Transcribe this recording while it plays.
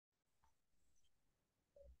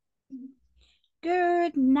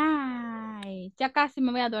Good night. Ya casi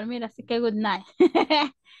me voy a dormir, así que good night.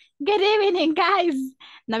 Good evening, guys.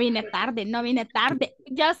 No vine tarde, no vine tarde.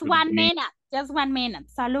 Just Good 1 evening. minute, just 1 minute.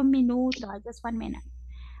 Solo un minuto, just 1 minute.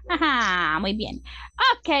 Ajá, muy bien.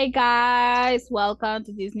 Okay, guys, welcome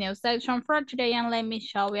to this new section for today, and let me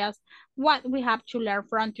show you what we have to learn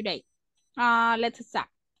from today. Let's start.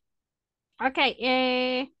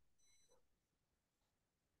 Okay,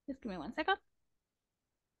 just give me 1 second.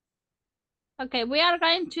 Okay, we are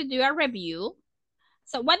going to do a review.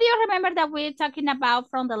 So what do you remember that we're talking about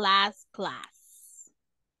from the last class?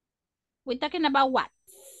 We're talking about what?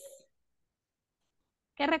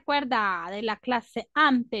 ¿Qué recuerda de la clase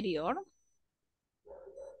anterior?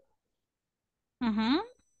 Ujú.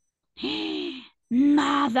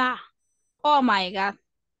 Nada. Oh my God.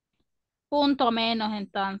 Punto menos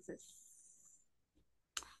entonces.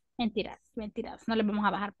 Mentiras, mentiras. No le vamos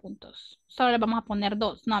a bajar puntos. Solo le vamos a poner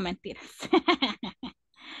 2. No, mentiras.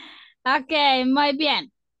 Ok, muy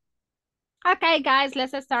bien. Okay, guys,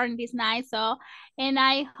 let's start this night. So, and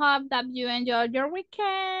I hope that you enjoyed your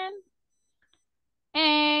weekend.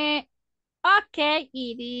 Okay,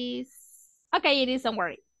 it is. Okay, it is. Don't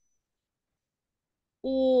worry.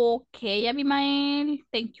 Okay, Abimael.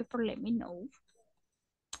 Thank you for letting me know.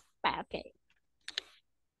 Okay.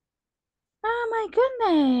 Oh my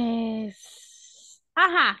goodness.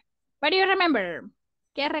 Ajá. What do you remember?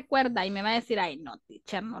 ¿Qué recuerda? Y me va a decir, ay, no,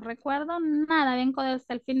 teacher, no recuerdo nada. Vengo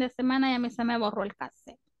desde el fin de semana y a mí se me borró el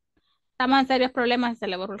cassette. Estamos en serios problemas y se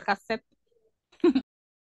le borró el cassette.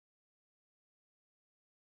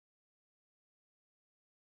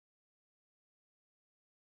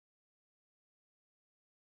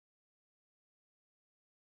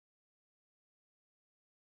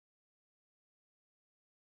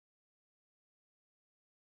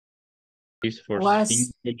 Is for Was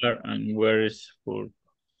singular and where is for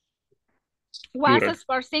Was plural. is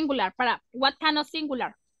for singular. Para, what kind of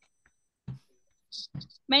singular?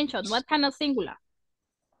 Mention, what kind of singular?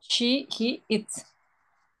 she, he, it.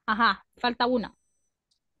 Ajá, falta una.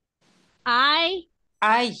 I.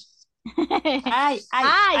 Ay, Ay,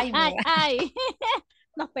 ay, mira. ay.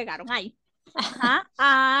 Nos pegaron, ay. Ajá,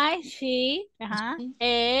 I, she, ajá,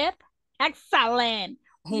 it. Excellent.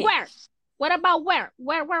 He. Where? What about where?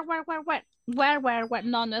 Where? Where?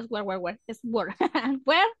 No, no es where. Es where.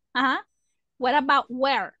 Where? Ajá. What about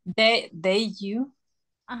where? They, you.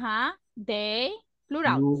 Ajá. They.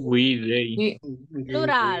 Plural. You, we, they.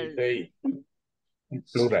 Plural. They.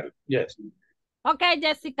 Plural, yes. Okay,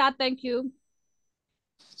 Jessica, thank you.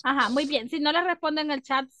 Ajá, muy bien. Si no le respondo en el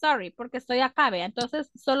chat, sorry, porque estoy acá, vea. Entonces,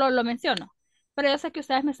 solo lo menciono. Pero yo sé que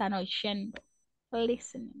ustedes me están oyendo.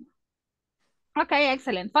 Listening. Ok,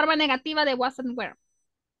 excelente. Forma negativa de wasn't were.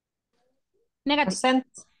 Negative. Wasn't,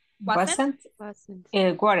 Wasn't. weren't.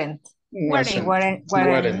 Weren't. Weren't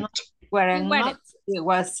Y not, weren't. it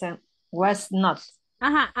wasn't, was not.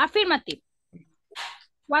 Ajá, affirmative.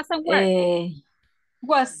 Wasn't were.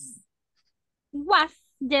 Was. Was.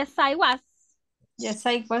 Yes, I was. Yes,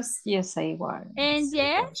 I was. Yes, I was. And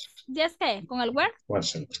yes. Yes, ¿qué? ¿Con el were?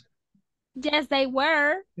 Wasn't. Yes, they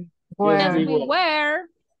were. Were. Yes, we were.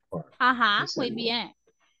 Ajá, muy bien.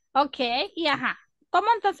 Ok, y ajá. ¿Cómo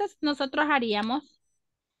entonces nosotros haríamos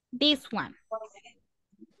this one?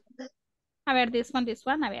 A ver, this one.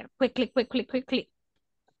 A ver, quickly. Quickly.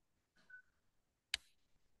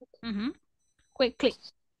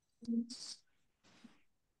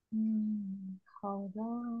 How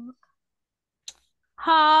long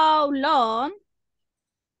How long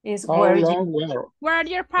is How were you? long were? were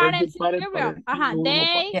your parents in Europe? Ajá,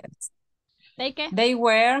 Yes. ¿they qué? They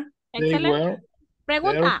were. They Excellent. were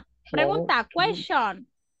Pregunta, there. question.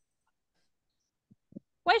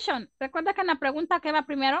 ¿Recuerda que en la pregunta qué va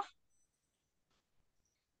primero?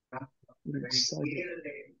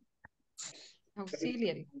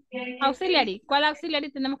 Auxiliary. Auxiliary. ¿Cuál auxiliary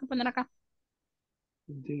tenemos que poner acá?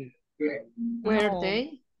 Were No.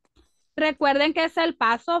 they? Recuerden que es el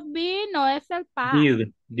past of be, no es el past.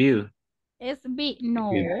 Did. Es be,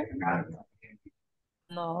 no.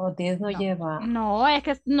 No, 10 no lleva. No, es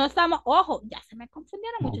que no estamos, ojo, ya se me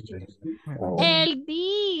confundieron muchachitos. El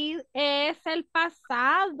did es el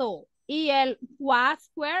pasado y el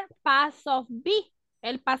was were past of be,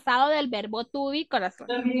 el pasado del verbo to be, corazón.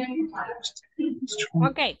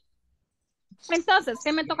 Ok. Entonces,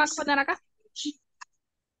 ¿qué me toca poner acá?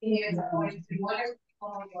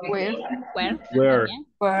 Where? Where. Where?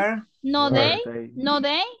 Were. No Where? they. No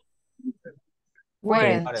they.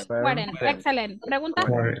 Weren't. Weren't. Excelente. Pregunta.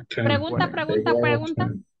 Weren't.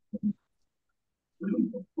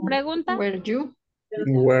 Pregunta. Were you?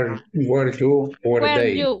 Were you, were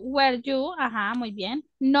they? Were you, ajá, muy bien.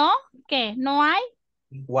 No, ¿qué? No hay,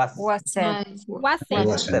 Wasn't. I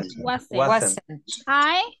wasn't, Wasn't. Wasn't.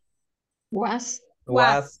 I was,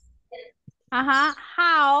 was, ajá,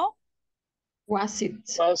 how was it,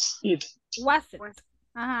 Was it? was it,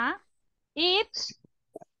 ajá, it,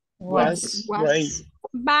 Was. was,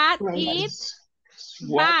 but right. it,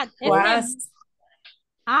 What? but, Was.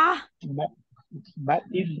 ah, But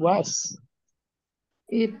it was.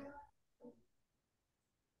 it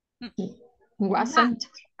wasn't,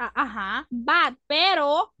 ajá, but,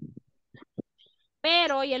 pero,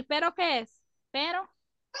 ¿y el pero qué es? Pero,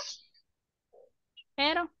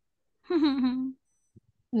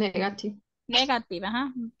 negative, negativa,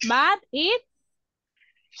 ajá, but it,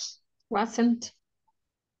 wasn't,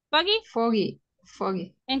 foggy,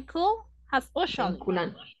 foggy, and cool, as usual.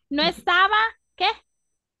 vinculante. No estaba, ¿qué?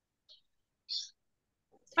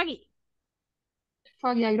 Foggy.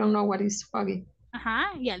 Foggy, I don't know what is foggy.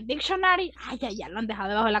 Ajá, y el dictionary, ay, ya lo han dejado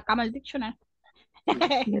debajo de la cama el dictionary.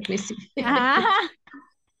 Let me see. Ajá,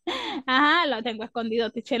 ajá, lo tengo escondido,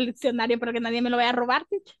 teacher, el diccionario, pero que nadie me lo vaya a robar,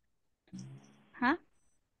 teacher. Ajá.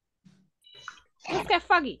 Busque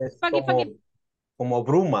foggy, foggy. Como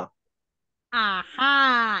bruma.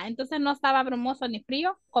 Ajá, entonces no estaba brumoso ni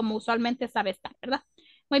frío, como usualmente sabe estar, ¿verdad?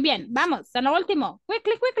 Muy bien, vamos, a lo último.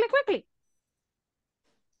 Quickly.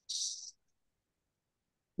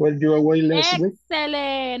 Were you away last week?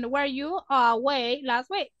 Excellent. Were you away last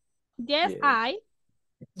week? Yes, Yes.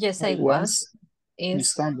 Yes, I I was In in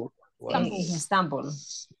Istanbul. Istanbul.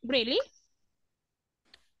 Really?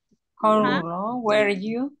 How Huh? long were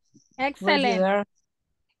you? Were you Excellent. there?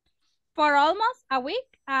 For almost a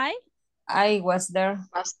week, I was there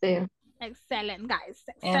Was there. Excellent, guys.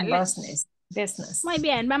 in Excellent. business. Muy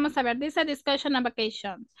bien, vamos a ver. This is a discussion on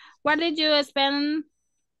vacation. Where did you spend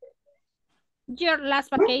your last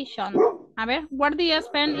vacation? A ver, where did you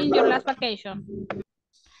spend in your last vacation?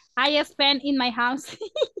 I spent in my house.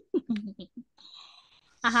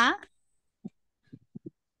 Ajá.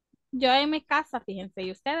 Yo en mi casa, fíjense,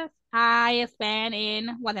 ¿y ustedes? I spent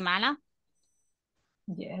in Guatemala.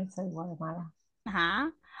 Yes, I Guatemala.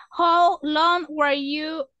 Ajá. How long were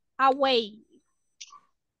you away?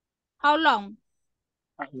 How long?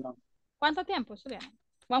 ¿Cuánto tiempo estuvieron?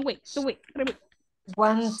 1 week, 2 weeks, 3 weeks.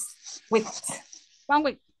 1 week. 1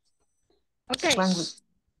 week. Okay. 1 week.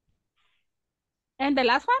 And the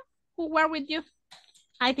last one, who were with you?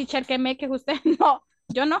 Ay, teacher, que me que usted. No,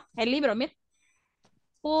 yo no, el libro, mire.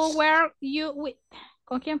 Who were you with?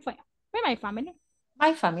 ¿Con quién fue? With my family.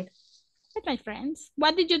 My family. With my friends.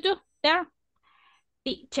 What did you do there?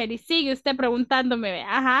 Teacher, y sigue usted preguntándome.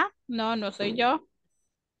 Ajá, no soy yo.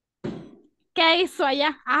 ¿Qué hizo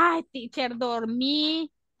allá? Ay, teacher,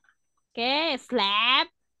 dormí. ¿Qué?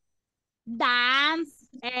 Slept. Dance.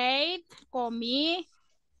 Ate. Comí.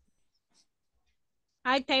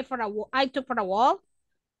 I took for a walk.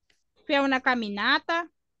 Fui a una caminata.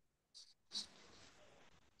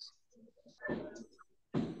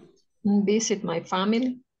 Visit my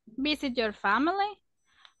family. Visit your family.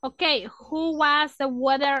 Okay, who was the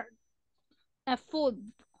weather food?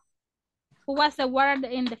 Who was the weather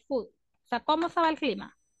in the food? O sea, ¿cómo estaba el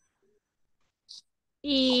clima?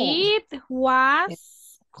 It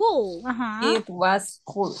was cool. Ajá. It was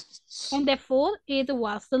cool. And the food, it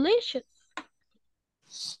was delicious.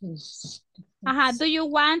 Ajá. Do you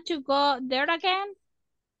want to go there again?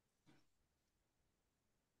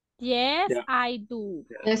 Yes, Yeah. I do.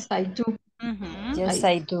 Yes, I do. Ujú. Yes,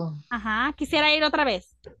 I do. Ajá. Quisiera ir otra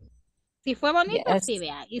vez. Si fue bonito, Yes. sí,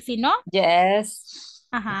 vea. Y si no, Yes.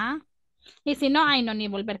 ajá. Y si no, ay, no, ni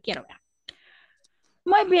volver quiero ver.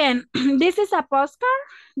 Muy bien. This is a postcard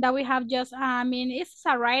that we have just, it's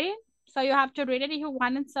a writing. So you have to read it if you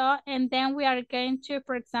want and so. And then we are going to,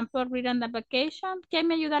 for example, read on the vacation. ¿Quién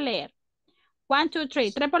me ayuda a leer? 1, 2,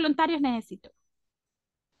 3. 3 voluntarios necesito.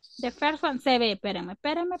 The first one, se ve.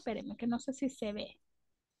 Espérenme, que no sé si se ve.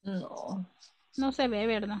 No. No se ve,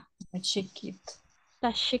 ¿verdad? Muy chiquito.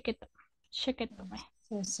 Está chiquito. Sí.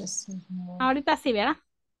 No. Ahorita sí, ¿verdad?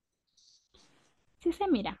 Sí se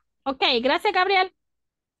mira. Ok, gracias, Gabriel.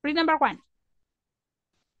 Read number 1.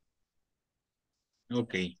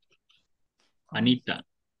 Okay. Anita,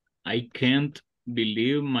 I can't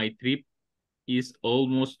believe my trip is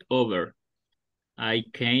almost over. I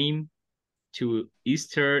came to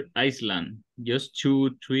Easter Island just 2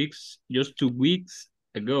 weeks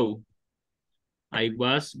ago. I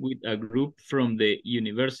was with a group from the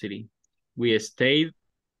university. We stayed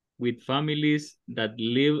with families that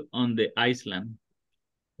live on the island.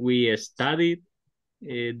 We studied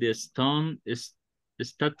the stone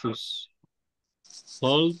status,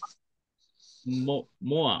 hold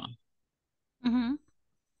Moa Mhm.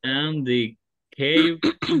 and the cave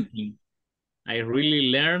painting. I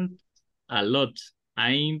really learned a lot.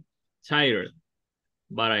 I'm tired,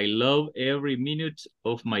 but I love every minute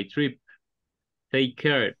of my trip. Take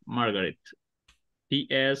care, Margaret.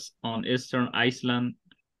 P.S. On Eastern Iceland,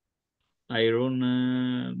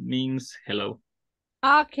 Irona means hello.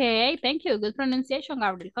 Okay, thank you. Good pronunciation,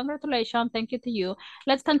 Gabriel. Congratulations. Thank you to you.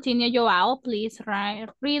 Let's continue. Joao, please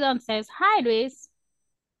read and says, hi, Luis.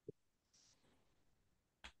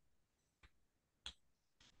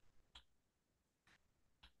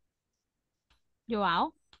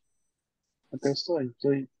 Joao. Acá estoy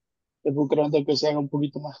buscando que se haga un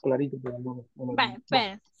poquito más clarito, pero no.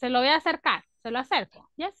 Espera, se lo voy a acercar. Se lo acerco.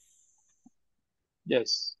 Yes.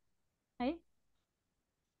 Yes. Ahí.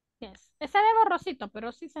 Yes. Ese de borrosito,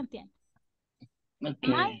 pero sí se entiende. Okay.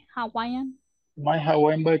 My My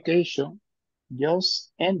Hawaiian vacation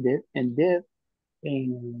just ended, and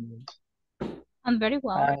I'm very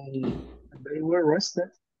well. I'm very well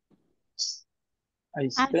rested. I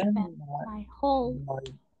spent my whole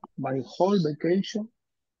my whole vacation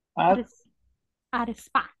at a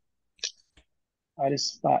spa. a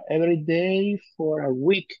spa every day for a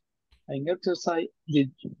week. I exercise,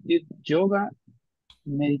 did yoga,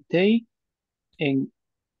 meditate, and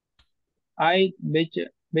I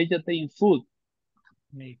vegetarian food.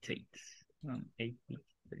 Meditate. Eight.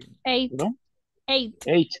 Pardon?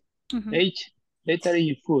 Eight. Mm-hmm.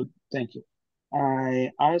 Vegetarian food. Thank you.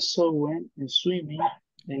 I also went swimming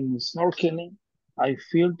and snorkeling. I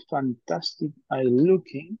feel fantastic. I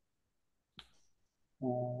looking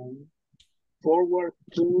forward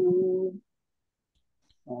to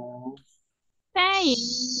saying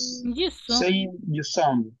you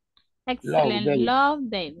sound. Excellent. Love,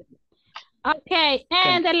 David. Okay,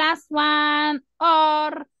 and the last one,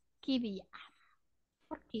 orquídea.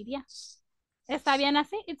 Orquídea. ¿Está bien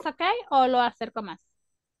así? It's okay, o lo acerco más?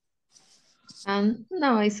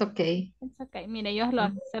 No, it's okay. It's okay. Mire, yo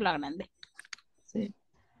se lo agrandé. Sí.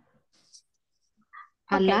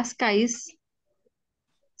 Okay. Alaska is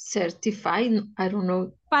certified. I don't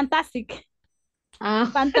know. Fantastic.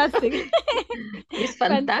 Fantastic. It's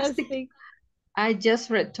fantastic. I just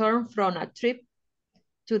returned from a trip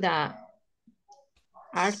to the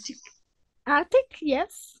Arctic. Arctic,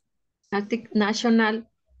 yes. Arctic National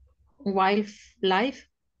Wildlife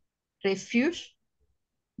Refuge.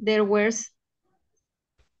 There were six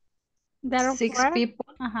people.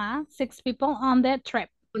 6 people on the trip.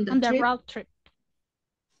 On the road trip.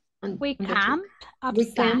 We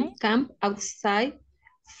camped outside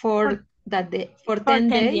for 10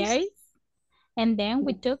 days. And then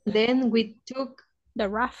we took the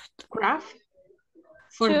raft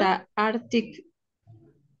for the Arctic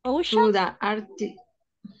Ocean. To the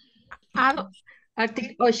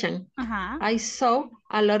Arctic Ocean. I saw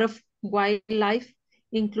a lot of wildlife,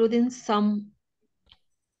 including some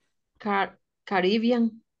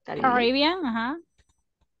Caribbean.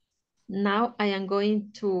 Now I am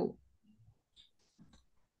going to.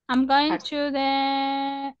 I'm going to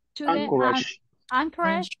the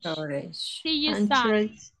Anchorage. See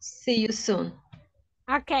you soon.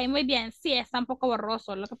 Ok, muy bien. Sí, está un poco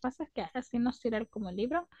borroso. Lo que pasa es que así nos tira como el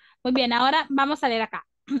libro. Muy bien, ahora vamos a leer acá.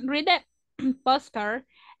 Read the postcard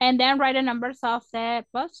and then write the numbers of the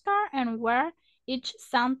postcard and where each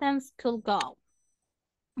sentence could go.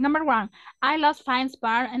 Number 1, I lost 5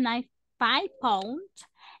 pounds and 5 pounds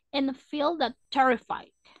and feel that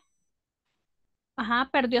terrified.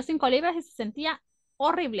 Perdió 5 libras y se sentía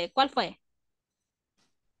horrible. ¿Cuál fue?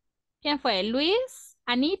 ¿Quién fue? ¿Luis?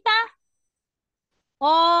 ¿Anita?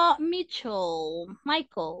 ¿O Michael?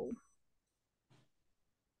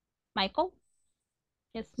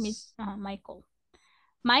 Yes, Michael.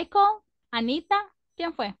 Michael, Anita,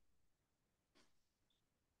 ¿quién fue?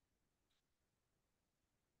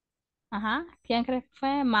 ¿Quién cree que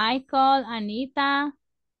fue? Michael, Anita.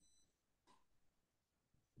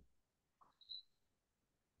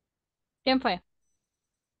 ¿Quién fue?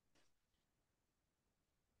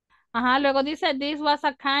 Luego dice, this was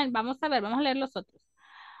a kind, vamos a ver, vamos a leer los otros.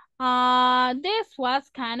 This was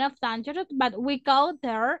kind of dangerous, but we got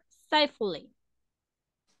there safely.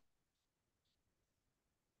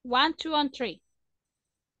 1, 2, and 3.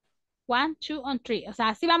 1, 2, and 3. O sea,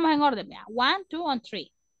 así vamos en orden. 1, 2, and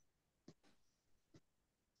 3.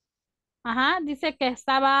 Dice que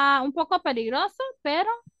estaba un poco peligroso, pero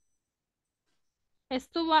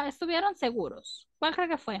estuvieron seguros. ¿Cuál cree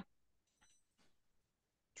que fue?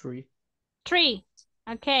 3. 3.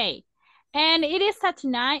 Okay. And it is at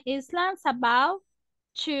 9 islands, about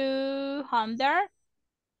 200,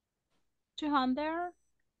 300,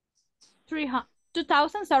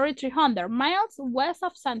 300 miles west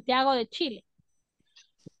of Santiago de Chile.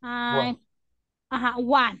 One. Ajá,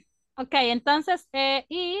 one. Ok, entonces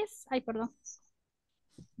ay, perdón.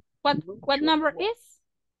 What number is?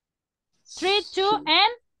 3, 2,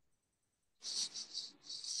 and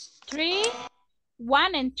 3,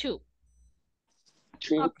 1, and 2.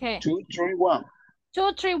 Okay. 2, 3, 1.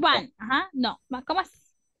 2, 3, 1. Ajá, no. ¿Cómo es?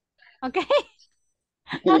 Ok.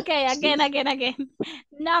 Okay, again.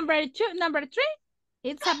 Number 3.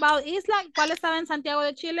 It's about isla. ¿Cuál estaba en Santiago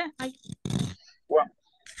de Chile? Ay.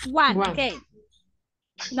 One. Okay.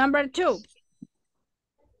 Number 2.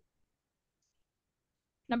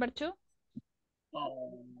 Number 2.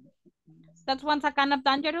 That one's a kind of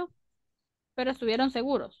dangerous. Pero estuvieron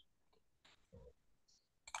seguros.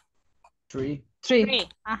 3.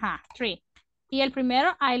 Ajá, 3. Y el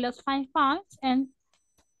primero, I lost 5 pounds and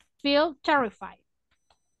feel terrified.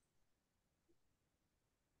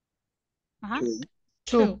 Ajá.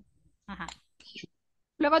 2. Ajá.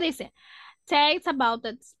 Luego dice,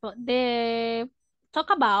 talk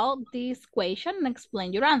about this question and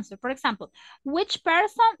explain your answer. For example, which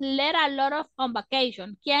person led a lot of on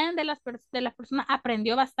vacation? ¿Quién de las personas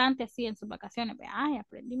aprendió bastante así en sus vacaciones? Ay,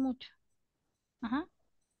 aprendí mucho. Ajá.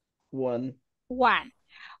 1.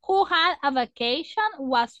 Who had a vacation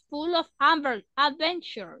was full of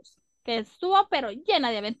adventures. Que estuvo pero llena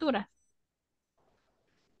de aventuras.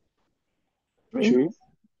 3.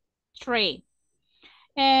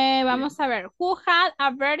 Vamos a ver. Who had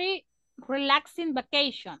a very relaxing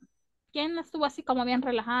vacation? ¿Quién estuvo así como bien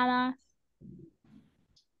relajada?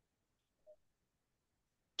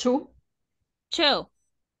 2.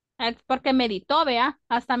 Porque meditó, vea.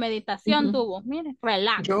 Hasta meditación tuvo. Mire,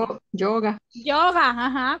 relax. Yoga.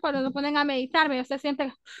 Ajá. Cuando nos ponen a meditar, vea, usted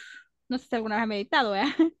siente... No sé si alguna vez ha meditado, ¿eh?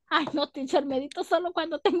 Ay, no, teacher, medito solo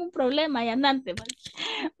cuando tengo un problema y andante. Pues.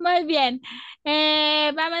 Muy bien.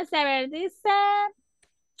 Vamos a ver, dice...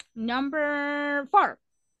 Number 4.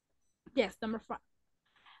 Yes, number 4.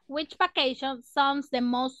 Which vacation sounds the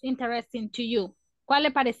most interesting to you? ¿Cuál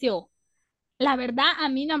le pareció? La verdad, a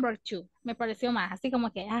mí number 2 me pareció más, así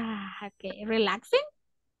como que, relaxing.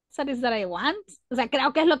 That is what I want. O sea,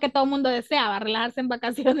 creo que es lo que todo el mundo deseaba, relajarse en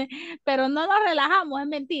vacaciones, pero no nos relajamos, es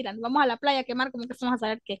mentira. Nos vamos a la playa a quemar como que vamos a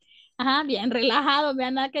saber que, ajá, bien relajado,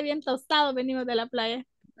 vean nada que bien tostado venimos de la playa.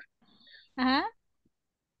 Ajá.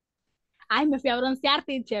 Ay, me fui a broncear,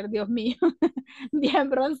 teacher, Dios mío. Bien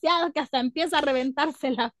bronceado, que hasta empieza a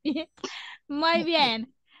reventarse la piel. Muy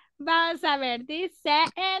bien. Vamos a ver, dice,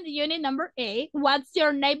 and unit number 8, what's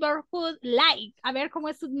your neighborhood like? A ver, ¿cómo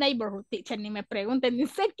es su neighborhood, teacher? Ni me pregunten, ni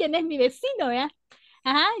sé quién es mi vecino, ¿ya?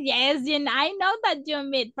 Ajá, yes, I know that you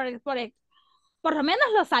meet, por lo menos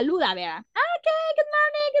lo saluda, ¿verdad? Okay, good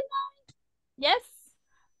morning. Yes,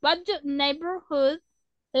 what's your neighborhood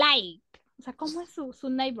like? O sea, ¿cómo es su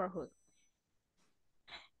neighborhood?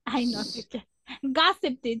 Ay, no, teacher.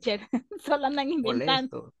 Gossip, teacher. Solo andan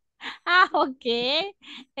inventando. Ok.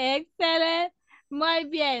 Excelente. Muy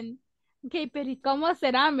bien. Ok, pero ¿y cómo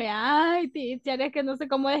será? Ay, teacher, es que no sé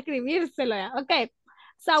cómo describírselo. Ok.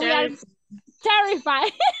 So we are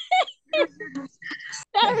terrified.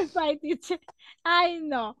 Terrified, teacher. Ay,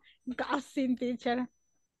 no. Gossip, teacher.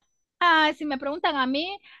 Si me preguntan a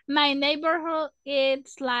mí, my neighborhood,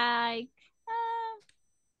 it's like,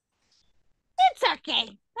 it's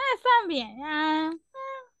okay. Está bien.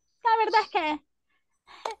 La verdad es que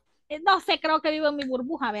no sé, creo que vivo en mi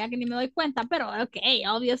burbuja, vea que ni me doy cuenta, pero ok,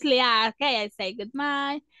 obviously, okay, I say good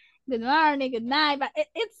morning, good night, but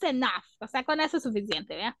it's enough. O sea, con eso es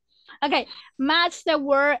suficiente, vea. Okay, match the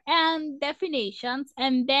word and definitions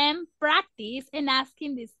and then practice in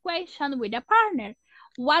asking this question with a partner.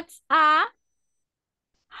 What's a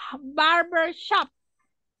barber shop?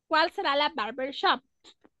 ¿Cuál será la barber shop?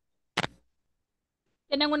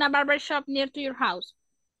 ¿Tienen una barber shop near to your house?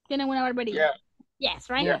 ¿Tienen una barbería? Yeah. Yes,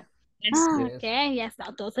 right? Yeah. Ok, ya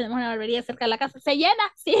está. Todos tenemos una barbería cerca de la casa. ¿Se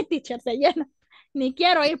llena? Sí, teacher, se llena. Ni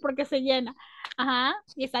quiero ir porque se llena. Ajá,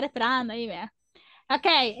 y estar esperando ahí, vea. Ok,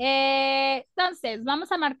 entonces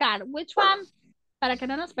vamos a marcar. Which one? Para que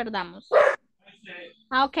no nos perdamos.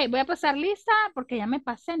 Ok, voy a pasar lista porque ya me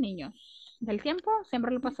pasé, niños. Del tiempo,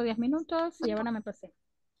 siempre lo paso 10 minutos y ahora me pasé.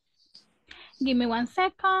 Give me 1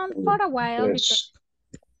 second for a while. Pues,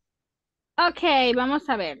 Ok, vamos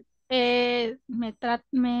a ver.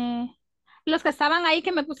 Los que estaban ahí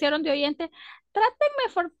que me pusieron de oyente,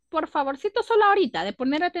 trátenme por favorcito solo ahorita de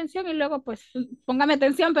poner atención y luego pues póngame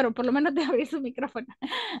atención, pero por lo menos de abrir su micrófono.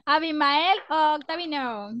 Abimael o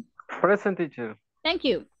Octavino. Present, teacher. Thank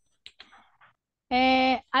you.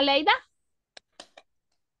 Aleida.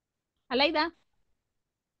 Aleida.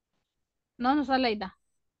 No, no es Aleida.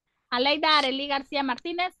 Aleida Arely García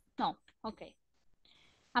Martínez. No, ok.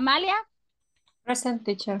 Amalia. Present,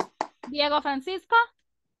 teacher. Diego Francisco.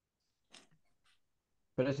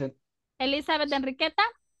 Present. Elizabeth Enriqueta.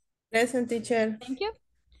 Present, teacher. Thank you.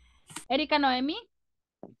 Erika Noemí.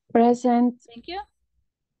 Present. Thank you.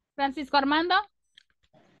 Francisco Armando.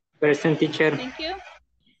 Present, teacher. Thank you.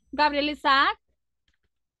 Gabriel Isaac.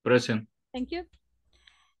 Present. Thank you.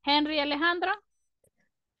 Henry Alejandro.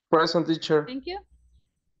 Present, teacher. Thank you.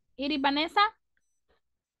 Iri Vanessa.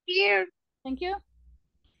 Here. Thank you.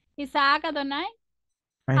 Isaac Adonai.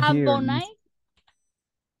 I'm here. Abonai.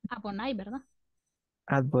 Abonai, ¿verdad?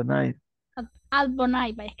 Adonai.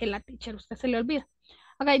 Albonai, es que la teacher, usted se le olvida.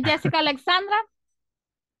 Ok, Jessica Alexandra.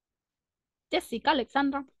 Jessica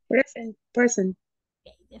Alexandra. Present. Present.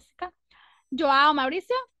 Okay, Jessica. Joao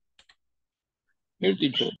Mauricio. Here,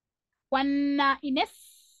 teacher. Juana Inés.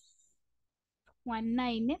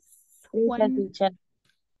 Juana Inés. Present, teacher.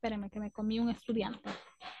 Espérenme que me comí un estudiante.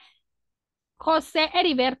 José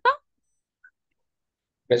Heriberto.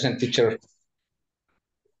 Present, teacher.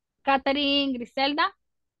 Catherine Griselda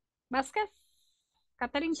Vázquez.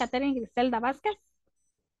 Catherine Griselda Vázquez.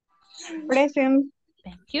 Present.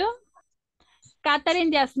 Thank you. Catherine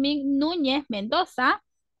Yasmín Núñez Mendoza.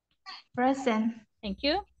 Present. Thank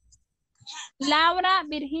you. Laura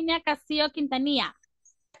Virginia Castillo Quintanilla.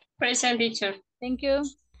 Present, teacher. Thank you.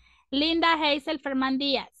 Linda Hazel Fermán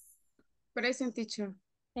Díaz. Present, teacher.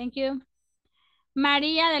 Thank you.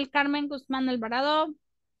 María del Carmen Guzmán Alvarado.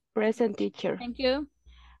 Present, teacher. Thank you.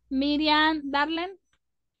 Miriam Darlen.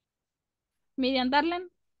 Miriam Darlen.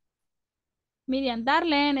 Miriam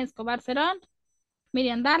Darlen Escobar Cerón.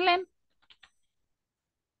 Miriam Darlen.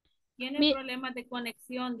 Tiene problemas de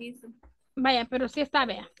conexión, dice. Vaya, pero sí está,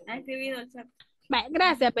 vea. Ha escribido el chat. Vaya,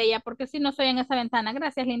 gracias, Bella, porque si no soy en esa ventana.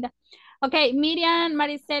 Gracias, linda. Ok, Miriam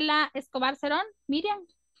Marisela Escobar Cerón. Miriam.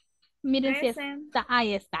 Miren si está.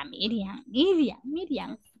 Ahí está, Miriam.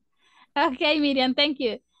 Miriam. Ok, Miriam, thank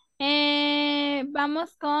you.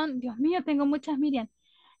 Vamos con, Dios mío, tengo muchas Miriam.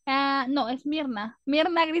 No, es Mirna.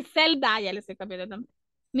 Mirna Griselda. Ya le estoy cambiando el nombre.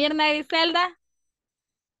 Mirna Griselda.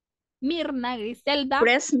 Mirna Griselda.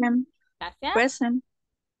 Present. Gracias. Present.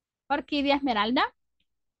 Orquídea Esmeralda.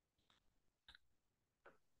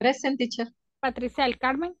 Present, teacher. Patricia del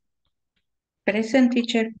Carmen. Present,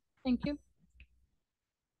 teacher. Thank you.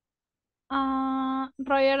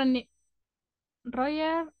 Roger Alniver.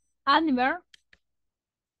 Roger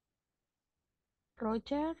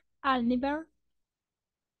Alniver.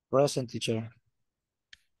 Present, teacher.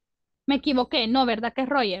 Me equivoqué, no, ¿verdad que es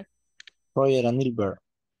Roger? Roger Anilber.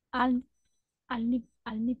 Alniver.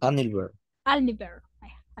 Alniver.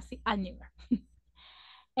 Así, Alniver.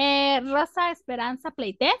 Rosa Esperanza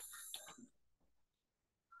Pleites.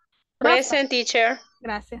 Present, teacher.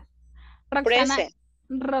 Gracias. Present.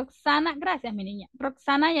 Roxana, gracias, mi niña.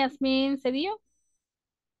 Roxana Yasmín Cedillo.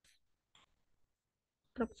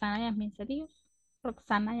 Roxana Yasmín Cedillo.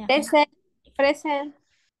 Roxana Yasmín. Present. Present.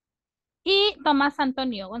 Y Tomás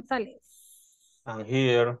Antonio González. I'm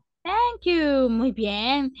here. Thank you. Muy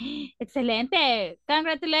bien. Excelente.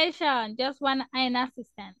 Congratulations. Just one an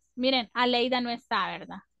assistant. Miren, Aleida no está,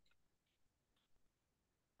 ¿verdad?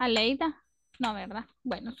 Aleida. No, ¿verdad?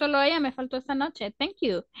 Bueno, solo ella me faltó esta noche. Thank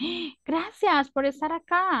you. Gracias por estar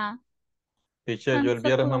acá. Teacher, yo el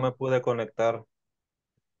viernes no me pude conectar.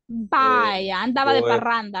 Vaya, andaba de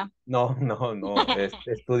parranda. No.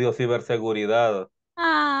 Estudio ciberseguridad.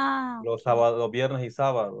 Los sábados, los viernes y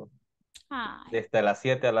sábados. Desde las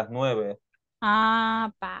 7 a las 9.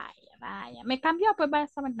 Vaya. Me cambió, pues vaya a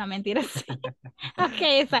saber. No, mentira. Sí. Ok,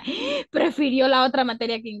 esa. Prefirió la otra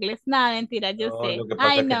materia que inglés. Nada, mentira, yo sé. Lo que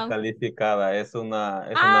pasa es que es calificada. Es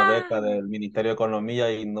una beca del Ministerio de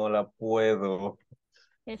Economía y no la puedo.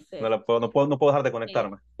 No puedo dejar de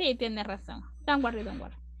conectarme. Sí, tiene razón. Don't worry.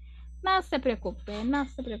 No se preocupe.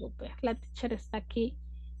 La teacher está aquí.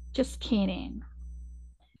 Just kidding.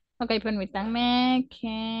 Ok, permítanme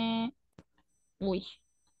que... Uy.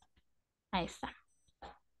 Ahí está.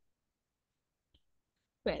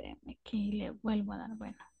 Espérenme que le vuelvo a dar.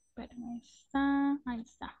 Bueno, espérenme. Ahí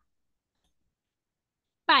está.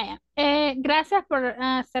 Vaya. Gracias por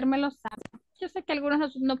hacérmelo saber. Yo sé que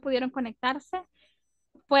algunos no pudieron conectarse.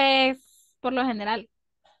 Pues, por lo general,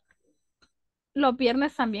 los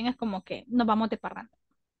viernes también es como que nos vamos de parranda.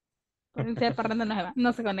 Por irse de parranda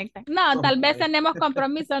no se conectan. No, tal vez tenemos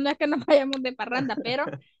compromiso, no es que nos vayamos de parranda, pero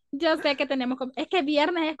yo sé que tenemos, es que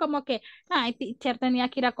viernes es como que, ay, teacher, tenía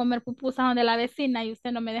que ir a comer pupusas donde la vecina y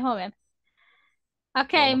usted no me dejó ver.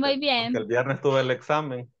 Ok, muy bien. Porque el viernes tuve el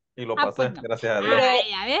examen y lo pasé, pues no. gracias a Dios.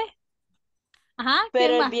 Ya ves. Ajá,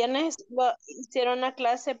 Pero el más? viernes hicieron una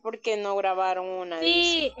clase porque no grabaron una, Sí,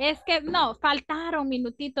 dice. es que no, faltaron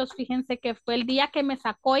minutitos, fíjense que fue el día que me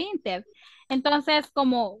sacó Inter. Entonces,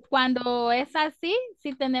 como cuando es así,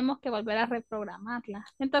 sí tenemos que volver a reprogramarla.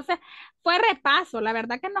 Entonces, fue repaso, la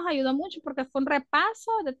verdad que nos ayudó mucho porque fue un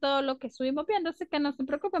repaso de todo lo que estuvimos viendo, así que no se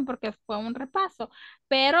preocupen porque fue un repaso,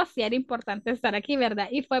 pero sí era importante estar aquí, ¿verdad?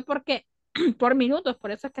 Y fue porque, por minutos, por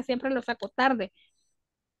eso es que siempre lo saco tarde.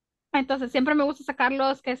 Entonces siempre me gusta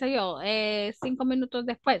sacarlos, qué sé yo, 5 minutos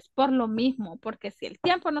después, por lo mismo, porque si el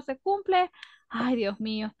tiempo no se cumple, ay Dios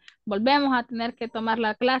mío, volvemos a tener que tomar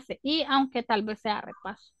la clase y aunque tal vez sea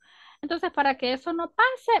repaso. Entonces, para que eso no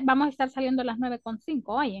pase, vamos a estar saliendo a las 9:05,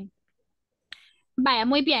 oyen. Vaya,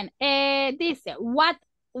 muy bien. Dice,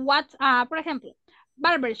 por ejemplo,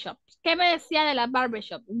 barbershop. ¿Qué me decía de la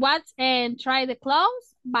barbershop? Watch and try the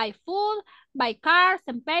clothes, buy food, buy cars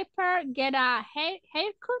and paper, get a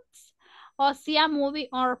haircut, or see a movie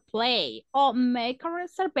or play, or make a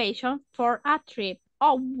reservation for a trip,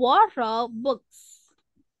 or borrow books.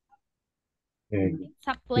 It's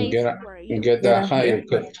a place where you Get a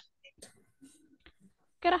haircut.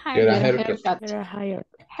 get a Get a haircut.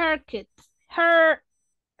 haircut. Haircut.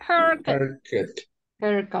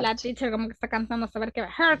 Haircut. La teacher como que está cantando a saber qué va.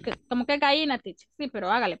 Haircut, como que gallina, teacher. Sí, pero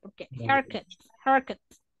hágale, porque haircut.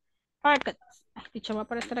 Ay, teacher, va a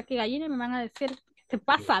aparecer aquí gallina y me van a decir, ¿qué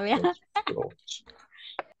pasa, vea?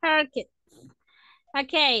 Haircut.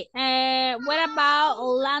 Okay, what about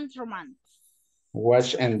laundromat?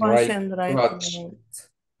 Wash and dry clothes.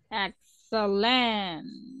 Excellent.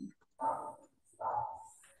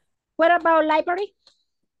 What about library?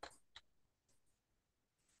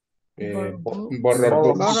 Borrow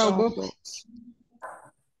books.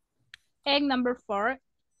 Egg number 4,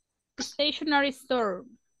 stationery store.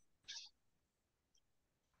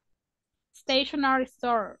 Stationery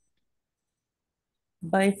store.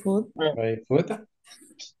 Buy food. Buy food.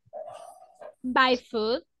 Buy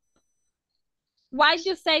food. Why do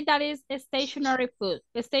you say that is a stationary food?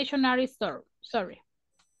 A stationary store. Sorry.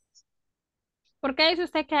 ¿Por qué dice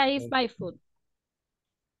usted que ahí es buy food?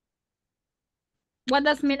 What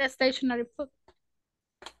does mean a stationary food?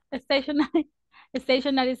 A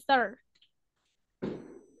stationary store.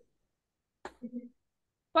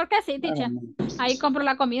 ¿Por qué sí, teacher? Ahí compro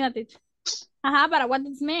la comida, teacher. Ajá, but what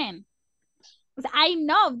does mean? O sea, I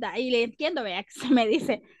know that, y le entiendo, vea, que se me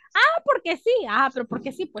dice, porque sí, pero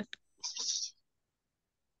porque sí, pues.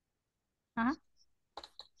 Ajá.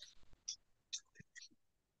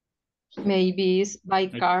 Maybe it's buy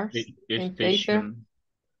cars and paper.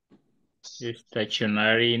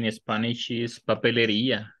 Stationary in Spanish is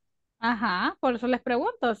papelería. Ajá, por eso les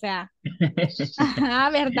pregunto, o sea. Ajá,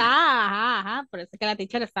 ¿verdad? Ajá, por eso que la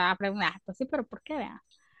teacher estaba preguntando, sí, pero ¿por qué, vea?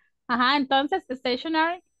 Ajá, entonces,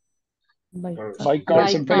 stationary. Buy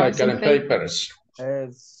cars and papers.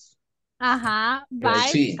 Ajá,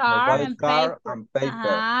 buy car and paper.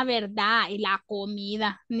 Ajá, ¿verdad? Y la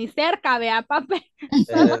comida. Ni cerca, vea, papel.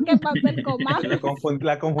 Solo que papel comamos.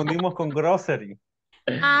 La confundimos con grocery.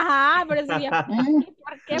 Ajá, pero sí.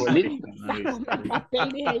 ¿Por qué?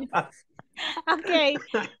 Papel, dije yo.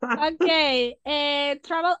 Ok.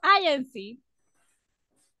 Travel agency.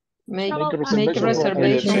 Make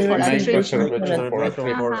reservation for a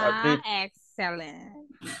trip. Ajá, excellent.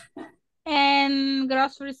 And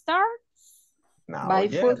grocery store. Buy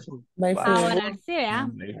food. Ahora sí, ¿verdad?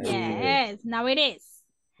 Yes, now it is.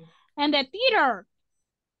 And the theater.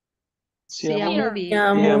 See a movie.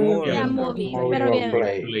 Pero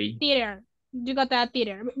bien, theater. You got that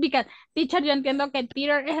theater. Because, teacher, yo entiendo que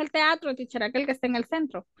theater es el teatro, teacher, aquel que está en el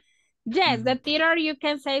centro. Yes, the theater you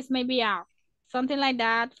can say is maybe something like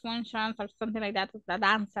that, functions or something like that, the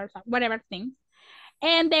dancers, or whatever things.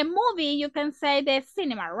 And the movie, you can say the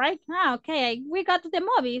cinema, right? Okay, we got to the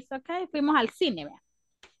movies, okay, fuimos al cine.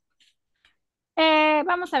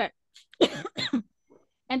 Vamos a ver.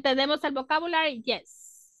 ¿Entendemos el vocabulario?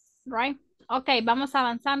 Yes, right? Okay, vamos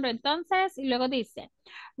avanzando entonces y luego dice,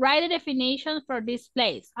 write the definition for this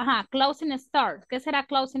place. Ajá, clothing store. ¿Qué será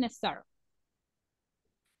clothing store?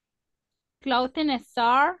 Clothing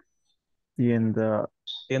store.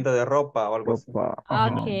 Tienda de ropa o algo así.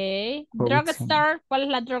 Ok. Drugstore. ¿Cuál es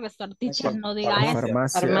la drugstore? Teacher, no diga eso.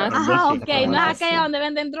 Farmacia. Ajá, ok. No es aquella donde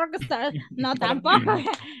venden drugstore. No, tampoco.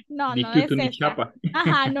 No, no es esa.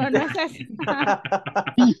 Ajá, no es esa.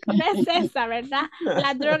 No es esa, ¿verdad?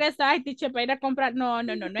 La drugstore, ay, teacher, para ir a comprar. No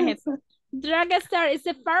es eso. Drugstore is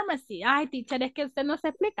a pharmacy. Ay, teacher, es que usted no se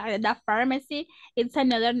explica. The pharmacy, it's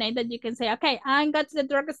another name that you can say, okay, I'm going to the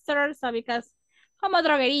drugstore, so because como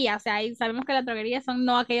droguería, o sea, y sabemos que las droguerías son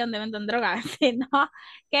no aquellas donde venden drogas, sino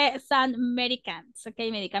que son medicaments, ok,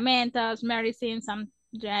 medicamentos, medicines, some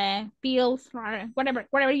pills,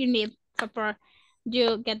 whatever you need for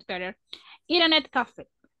you get better. Internet café,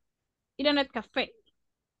 internet café,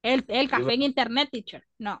 el café en internet, teacher,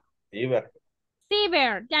 no.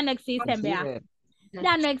 Ciber, ya no existen, vea.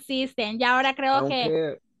 Ya no existen, ya ahora creo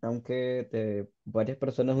que... Aunque varias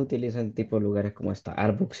personas utilizan tipo lugares como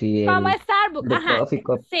Starbucks y Como el Starbucks, de ajá, Coffee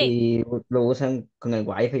Cup sí. y lo usan con el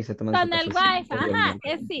wifi y se toman su Con el wifi, cafecito y ajá,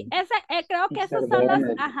 almuerzan. sí, creo que esos son los,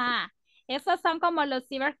 ajá, esos son como los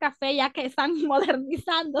cibercafé ya que están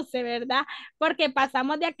modernizándose, ¿verdad? Porque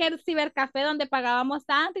pasamos de aquel cibercafé donde pagábamos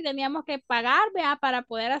tanto y teníamos que pagar, vea, para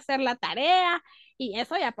poder hacer la tarea y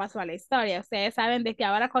eso ya pasó a la historia. Ustedes saben de que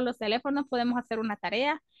ahora con los teléfonos podemos hacer una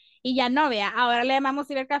tarea y ya no, vea, ahora le llamamos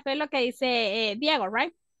cibercafé lo que dice Diego,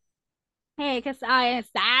 right? Que es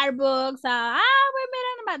Starbucks, we meet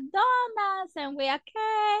in McDonald's and we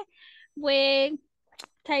okay, we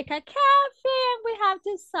take a coffee and we have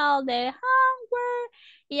to solve the homework.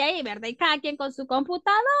 Y ahí, ¿verdad? Y cada quien con su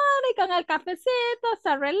computadora y con el cafecito,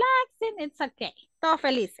 so relaxing, it's okay. Todos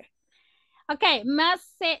felices. Ok,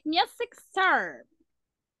 music star.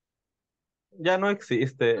 Ya no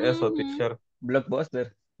existe eso, teacher.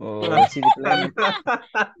 Blockbuster o CD Player.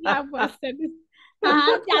 Blockbuster.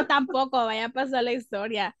 Ajá, ya tampoco vaya a pasar la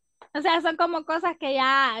historia. O sea, son como cosas que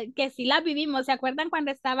ya, que sí las vivimos. ¿Se acuerdan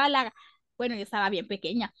cuando estaba bueno, yo estaba bien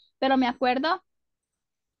pequeña, pero me acuerdo,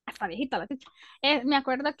 hasta viejita la teacher, me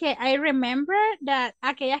acuerdo que I remember that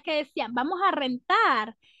aquellas que decían, vamos a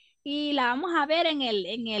rentar y la vamos a ver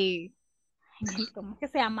 ¿cómo que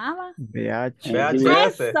se llamaba? VH.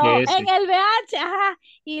 VHS. Eso, en el VH, ajá,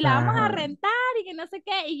 y la vamos a Ajá. rentar y que no sé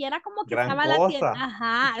qué, y era como que Gran estaba la tienda, cosa.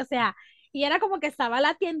 ajá, o sea, y era como que estaba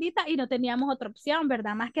la tiendita y no teníamos otra opción,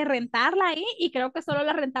 ¿verdad? Más que rentarla ahí, y creo que solo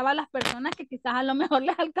la rentaban las personas que quizás a lo mejor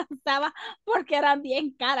les alcanzaba porque eran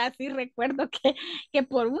bien caras, y recuerdo que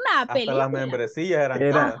por una Hasta las película, membresías eran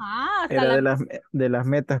Era, caras. ajá, hasta era la... de las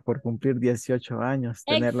metas por cumplir 18 años,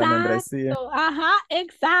 tener la membresía. Exacto, ajá,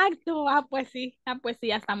 exacto, pues sí,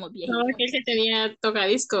 ya estamos No, viejitos. aquel que tenía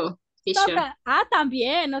tocadisco, teacher.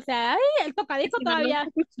 También, o sea, ay, el tocadisco Ese no lo todavía.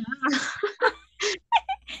 escuchaba.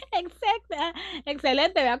 Exacto,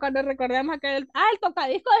 excelente, vea, cuando recordemos aquel, el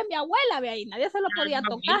tocadisco de mi abuela, vea, y nadie se lo podía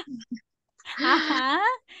tocar. Ajá.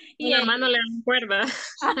 Y Una mano le dan cuerda.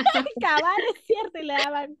 cabal, es cierto, y le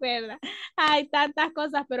daban cuerda. Hay tantas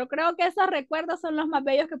cosas, pero creo que esos recuerdos son los más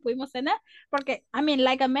bellos que pudimos tener, porque, I mean,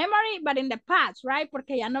 like a memory, but in the past, right?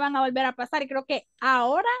 Porque ya no van a volver a pasar, y creo que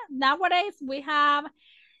ahora, nowadays,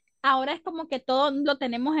 ahora es como que todo lo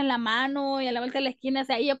tenemos en la mano y a la vuelta de la esquina, o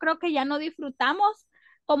sea, y yo creo que ya no disfrutamos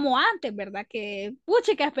como antes, ¿verdad? Que,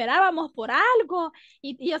 pucha, que esperábamos por algo,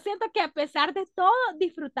 y yo siento que a pesar de todo,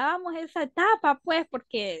 disfrutábamos esa etapa, pues,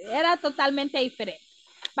 porque era totalmente diferente.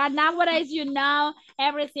 But nowadays,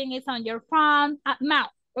 everything is on your phone. Now,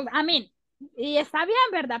 I mean, y está bien,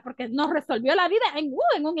 ¿verdad? Porque nos resolvió la vida en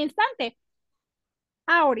un instante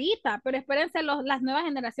ahorita, pero espérense las nuevas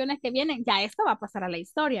generaciones que vienen, ya esto va a pasar a la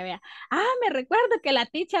historia, vea. Me recuerdo que la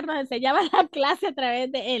teacher nos enseñaba la clase a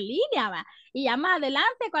través de en línea, va. Y ya más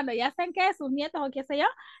adelante, cuando ya estén que sus nietos o qué sé yo,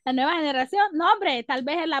 la nueva generación, no hombre, tal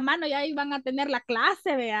vez en la mano ya iban a tener la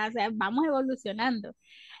clase, vea, o sea, vamos evolucionando.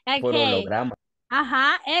 Por Okay. holograma.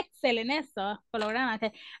 Ajá, excelente eso, holograma.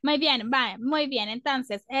 Okay. Muy bien, va, muy bien.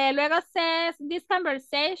 Entonces, luego says this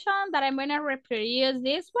conversation that I'm going to reproduce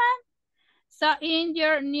this one. So, in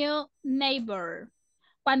your new neighbor,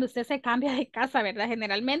 cuando usted se cambia de casa, ¿verdad?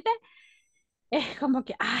 Generalmente es como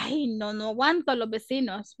que, ay, no aguanto los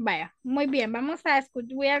vecinos. Vaya, muy bien, vamos a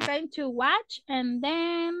escuchar. We are going to watch and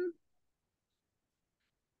then...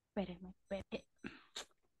 Espérenme.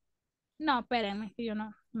 No, espérenme, que yo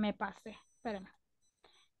no me pasé. Espérenme.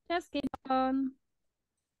 Just keep on.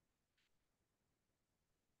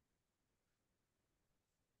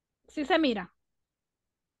 Sí se mira.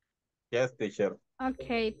 Yes, teacher.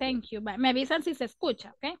 Ok, thank you. Me avisan si se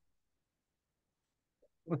escucha, ¿ok?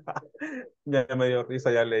 Ya me dio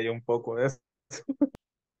risa, ya leí un poco de eso.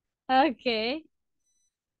 Ok.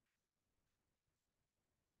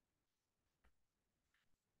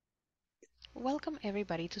 Welcome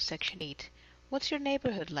everybody to section 8. What's your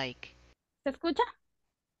neighborhood like? ¿Se escucha?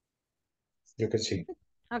 Yo que sí.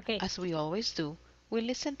 Okay. As we always do, we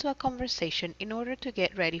listen to a conversation in order to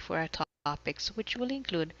get ready for our topics, which will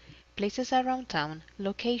include places around town,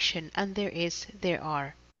 location, and there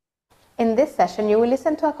are. In this session, you will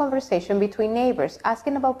listen to a conversation between neighbors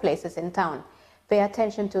asking about places in town. Pay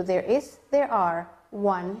attention to there is, there are,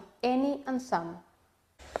 one, any, and some.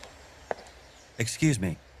 Excuse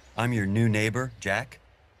me, I'm your new neighbor, Jack.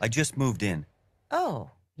 I just moved in.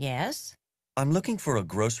 Oh, yes? I'm looking for a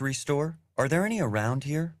grocery store. Are there any around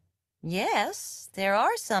here? Yes, there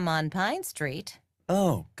are some on Pine Street.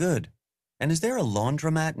 Oh, good. And is there a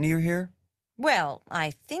laundromat near here? Well,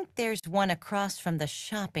 I think there's one across from the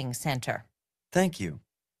shopping center. Thank you.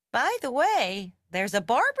 By the way, there's a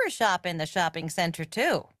barber shop in the shopping center,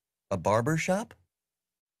 too. A barber shop?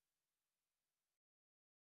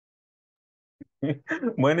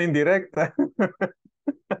 Buena indirecta.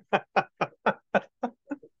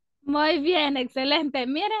 Muy bien, excelente.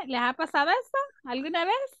 Mire, ¿les ha pasado esto alguna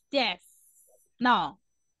vez? Yes. No.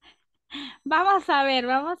 Vamos a ver,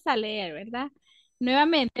 vamos a leer, ¿verdad?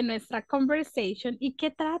 Nuevamente nuestra conversation. ¿Y qué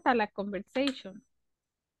trata la conversation?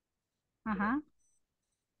 Ajá.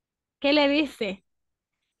 ¿Qué le dice?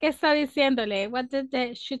 ¿Qué está diciéndole? What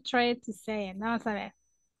did she try to say? Vamos a ver.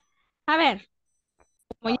 A ver.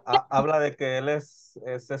 Habla de que él es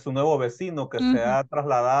un nuevo vecino que se ha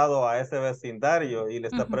trasladado a ese vecindario y le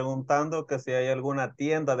está preguntando que si hay alguna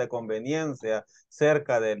tienda de conveniencia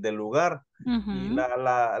cerca del lugar. Y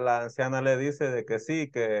la anciana le dice de que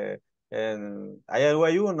sí, que hay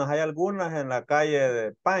algunas en la calle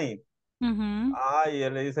de Pine. Y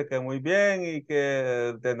él le dice que muy bien y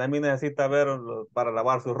que también necesita ver para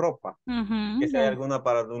lavar su ropa. Que si hay alguna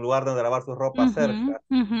para un lugar donde lavar su ropa cerca.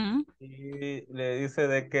 Y le dice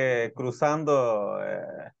de que cruzando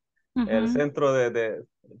el centro de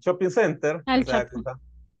shopping center, o sea,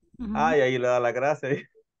 y ahí le da la gracia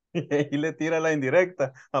y ahí le tira la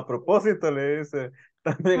indirecta. A propósito, le dice,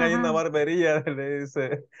 también hay una barbería, le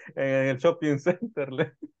dice, en el shopping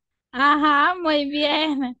center. Ajá, muy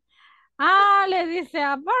bien. Le dice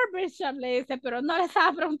a barbershop, le dice, pero no le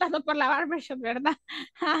estaba preguntando por la barbershop, ¿verdad?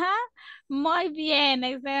 Ajá, muy bien.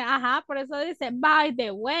 Ajá, por eso dice, by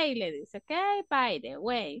the way, le dice, ok, by the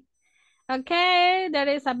way. Ok,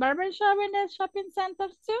 there is a barbershop in the shopping center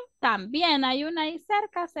too. También hay una ahí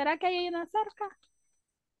cerca. ¿Será que hay una cerca?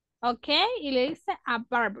 Ok, y le dice a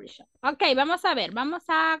barbershop. Ok, vamos a ver, vamos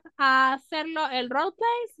a hacerlo el role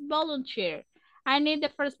plays, volunteer. I need the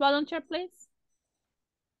first volunteer, please.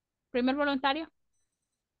 Primer voluntario.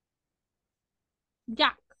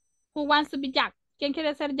 Jack. Who wants to be Jack? ¿Quién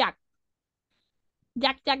quiere ser Jack?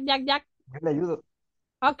 Jack. Yo le ayudo.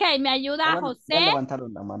 Ok, me ayuda José. Ya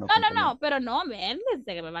levantaron la mano. No, pero no, ven,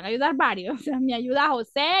 desde que me van a ayudar varios. O sea, me ayuda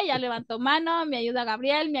José, ya levantó mano, me ayuda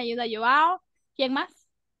Gabriel, me ayuda Joao. ¿Quién más?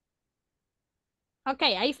 Ok,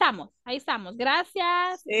 ahí estamos.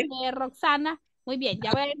 Gracias, Roxana. Muy bien,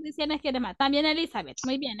 ya voy a ir diciendo quiénes más. También Elizabeth.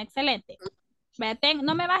 Muy bien, excelente.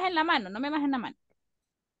 No me bajen la mano,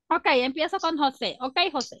 Ok, empiezo con José. Ok,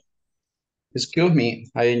 José. Excuse me,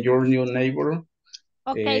 I am your new neighbor.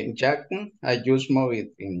 Okay. Jack, I just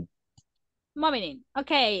moved in. Moving in.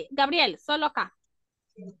 Ok, Gabriel, solo acá.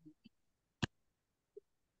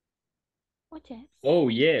 Oh, yes. Oh,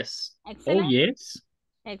 yes. Excellent. Oh, yes.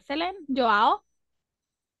 Excellent. Joao.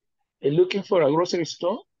 Looking for a grocery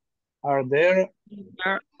store? Are there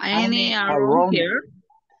any around here?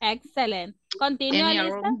 Excellent. Continue, Any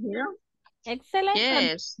Lisa. around here? Excellent.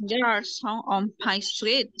 Yes, there are some on Pine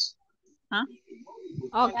Street. Huh?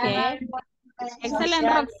 Okay. Excellent,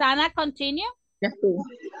 Roxana. Continue.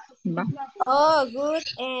 Oh, good.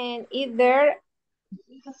 And is there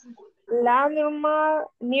laundromat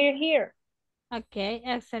near here? Okay,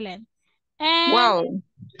 excellent. And well,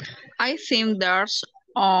 I think there's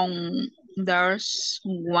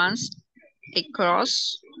once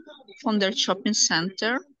across from the shopping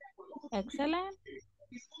center. Excellent.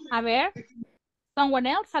 A ver, someone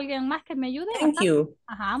else, alguien más que me ayude. Thank you.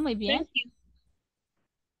 Ajá, muy bien.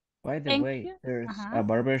 By the way, there's a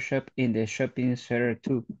barber shop in the shopping center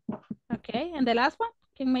too. Okay, and the last one,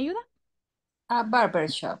 ¿quién me ayuda? A barber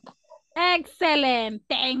shop. Excellent,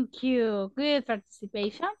 thank you. Good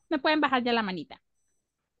participation. Me pueden bajar ya la manita.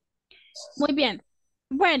 Muy bien.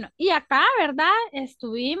 Bueno, y acá, ¿verdad?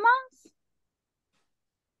 Estuvimos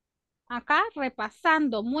acá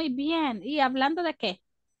repasando muy bien. ¿Y hablando de qué?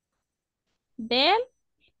 Del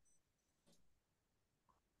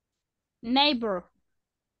neighbor.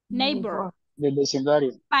 Del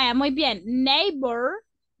vecindario. Vaya, muy bien. Neighbor.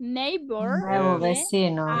 Nuevo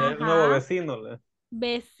vecino. El nuevo vecino.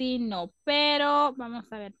 Vecino, pero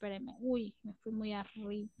vamos a ver, espérenme. Uy, me fui muy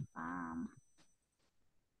arriba.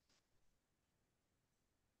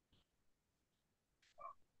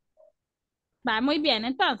 Va, muy bien,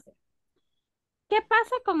 entonces. ¿Qué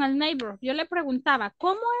pasa con el neighbor? Yo le preguntaba,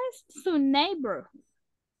 ¿cómo es su neighbor?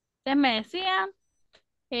 Ustedes me decían.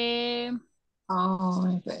 Very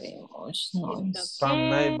much noise. Some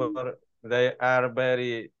neighbors, they are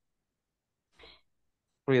very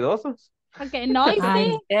ruidosos. Okay,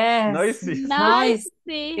 noisy. Yes. Noisy.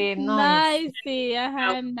 Noisy. Noisy.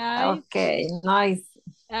 Ajá, noisy. Okay, noisy.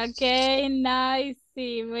 Okay,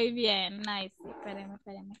 noisy. Muy bien, noisy. Espérenme,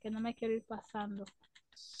 que no me quiero ir pasando.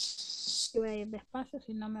 Y voy a ir despacio,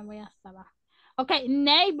 si no me voy hasta abajo. Ok,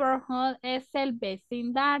 neighborhood es el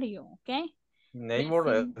vecindario, ok. Neighbor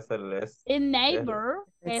Neighbor es el vecino.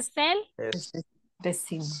 El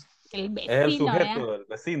vecino. Es el sujeto, el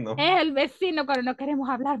vecino. Es el vecino, pero no queremos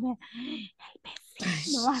hablar. Vea. El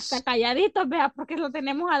vecino, hasta calladitos, vea, porque lo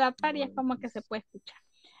tenemos a la par y es como que se puede escuchar.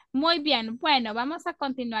 Muy bien, bueno, vamos a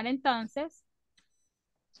continuar entonces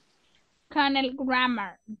con el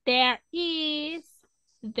grammar. There is,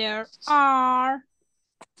 there are,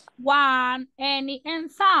 one, any, and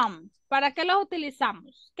some. ¿Para qué los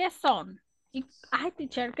utilizamos? ¿Qué son? Y, ay,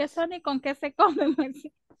 teacher, ¿qué son y con qué se comen?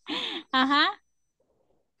 Ajá.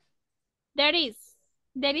 There is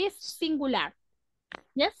singular.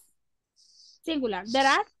 Yes? Singular. There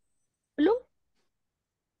are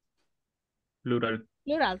Plural.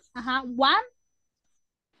 Plurals. Ajá. One.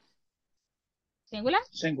 Singular.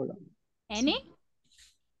 Singular. Any.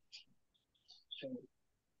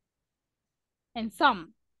 And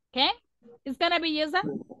some. Okay? It's gonna be used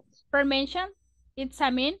for mention. It's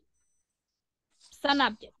a mean. Some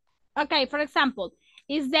object. Okay, for example,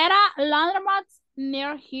 is there a laundromat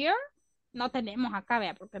near here? No tenemos acá,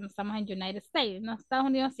 vea, porque no estamos en United States, no Estados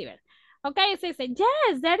Unidos sí, ¿verdad? Okay, so say,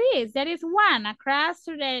 yes, there is. There is one across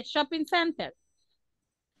to the shopping center.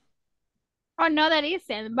 Oh, no, there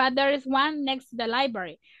isn't, but there is one next to the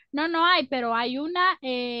library. No, no hay, pero hay una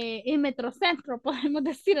en Metrocentro, podemos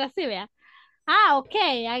decir así, vea. Ah,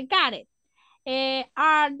 okay, I got it.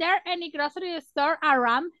 Are there any grocery store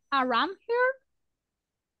around here?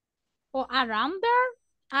 O around there?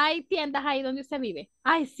 Hay tiendas ahí donde usted vive.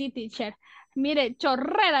 Ay, sí, teacher. Mire,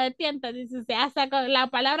 chorrera de tiendas, dice usted. Hasta con la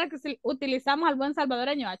palabra que utilizamos al buen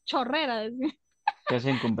salvadoreño, chorrera. Que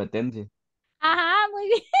hacen competencia. Ajá, muy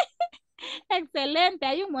bien. Excelente,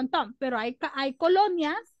 hay un montón, pero hay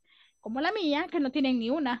colonias como la mía que no tienen ni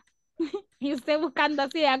una. Y usted buscando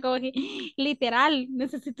así, como que, literal,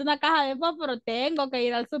 necesito una caja de fósforo, tengo que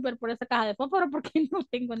ir al súper por esa caja de fósforo porque no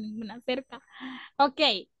tengo ninguna cerca. Ok,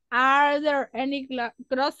 are there any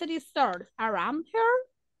grocery stores around here?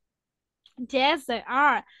 Yes, there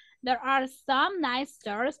are. There are some nice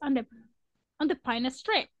stores on the Pine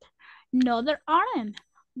Street. No, there aren't,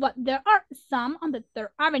 but there are some on the 3rd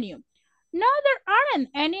Avenue. No, there aren't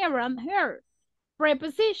any around here.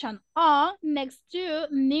 Preposition on, next to,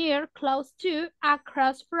 near, close to,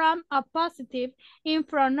 across from, opposite, in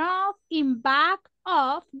front of, in back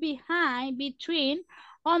of, behind, between,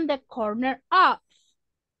 on the corner of.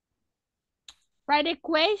 Write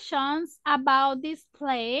equations about this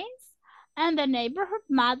place and the neighborhood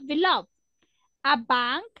map below. A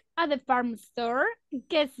bank, a department store,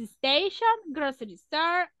 gas station, grocery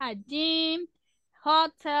store, a gym,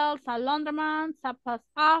 hotels, a laundromat, a post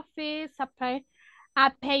office, a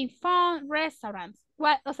payphone, restaurants.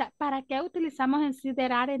 O sea, ¿para qué utilizamos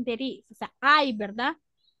considerar en there is? O sea, hay, ¿verdad?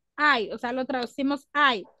 Hay, o sea, lo traducimos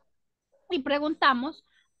hay. Y preguntamos,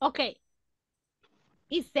 ok,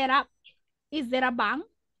 is there a bank?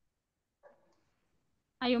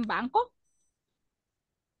 ¿Hay un banco?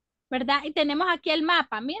 ¿Verdad? Y tenemos aquí el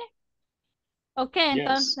mapa, mire. Ok,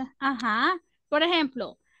 entonces, ajá. Por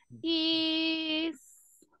ejemplo, is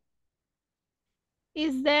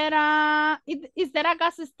there a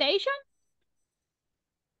gas station?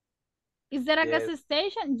 Is there a gas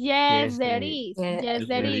station? Yes, there is. Yes,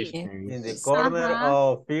 there is. In the corner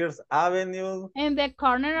of First Avenue. In the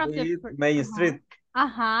corner of the Main Street.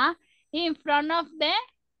 Ajá. In front of the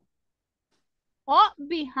or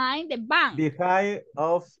behind the bank. Behind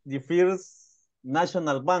of the First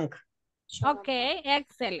National Bank. Ok,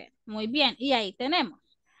 excelente. Muy bien. Y ahí tenemos.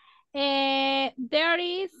 There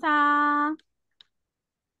is a...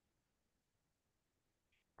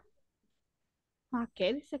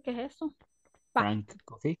 ¿Qué dice que es eso? Frank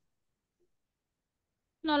Coffee.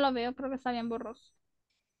 No lo veo, creo que está bien borroso.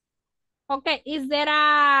 Ok, is there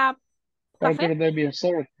a café?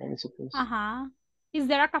 Ajá. Is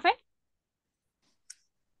there a café?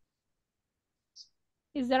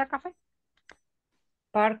 Is there a café?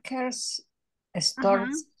 Parker's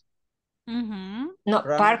stores. No,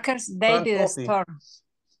 Frank, Parker's Daily Store.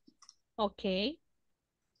 Ok.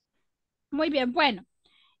 Muy bien, bueno.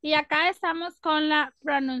 Y acá estamos con la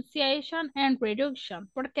pronunciation and reduction,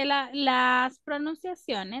 porque las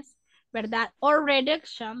pronunciaciones, ¿verdad? O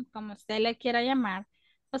reduction, como usted le quiera llamar.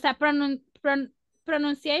 O sea,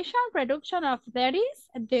 pronunciation, reduction of there is,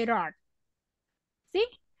 there are. ¿Sí?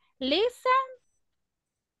 Listen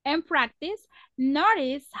and practice,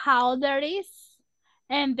 notice how there is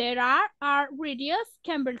and there are reduced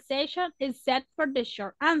conversation except for the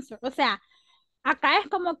short answer. O sea, acá es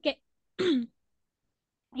como que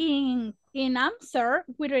in answer,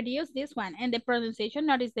 we reduce this one and the pronunciation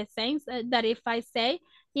not is the same that if I say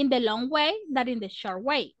in the long way that in the short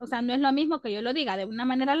way. O sea, no es lo mismo que yo lo diga de una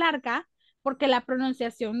manera larga porque la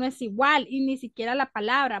pronunciación no es igual y ni siquiera la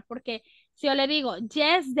palabra, porque si yo le digo,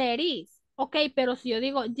 yes, there is, ok, pero si yo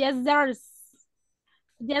digo, yes,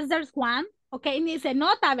 there's one, ok, ni se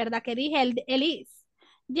nota, ¿verdad? Que dije el is.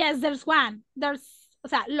 Yes, there's one, o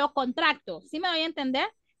sea, lo contracto, ¿sí me doy a entender?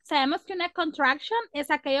 Sabemos que una contraction es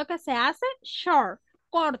aquello que se hace short,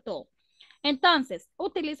 corto. Entonces,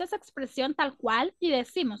 utilizo esa expresión tal cual y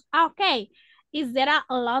decimos, ok, is there a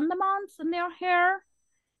laundromat near here?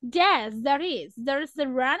 Yes, there is. There's a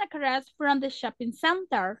run across from the shopping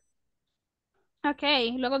center. Ok,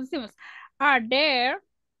 luego decimos, are there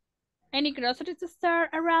any grocery store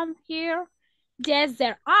around here? Yes,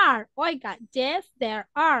 there are. Oiga, yes, there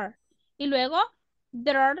are. Y luego,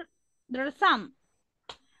 there's some.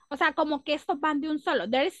 O sea, como que estos van de un solo.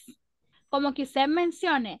 There's, como que usted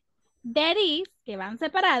mencione, there is, que van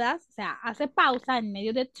separadas, o sea, hace pausa en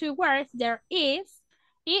medio de two words, there is,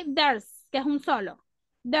 y there's, que es un solo.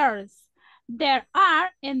 There's, there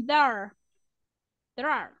are, and there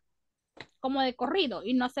are. Como de corrido,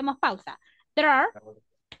 y no hacemos pausa. There are,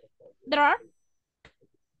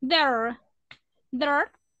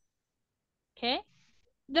 okay.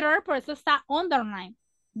 There, por eso está underline.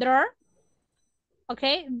 There,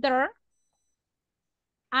 okay, there.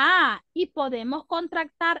 Ah, y podemos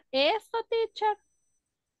contractar esto, teacher.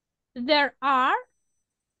 There are.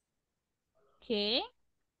 Okay.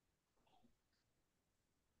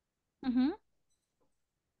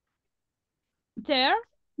 There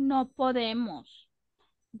no podemos.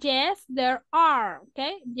 Yes, there are.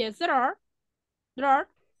 Okay. Yes, there are. There are.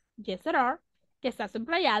 Yes, there are. Que está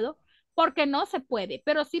subrayado. Porque no se puede.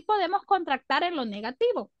 Pero sí podemos contractar en lo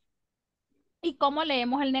negativo. ¿Y cómo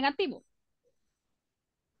leemos el negativo?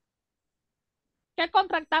 ¿Qué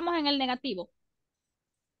contractamos en el negativo?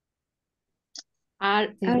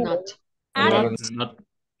 Are not. Aren't. Not.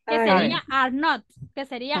 Que sería are not. Que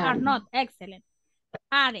sería are not. Excelente.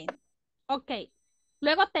 Aren't. Ok.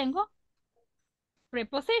 Luego tengo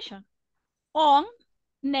preposition. On,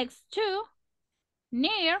 next to,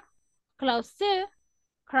 near, close to,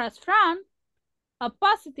 cross from,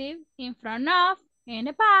 opposite, in front of, in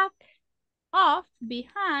the back, of,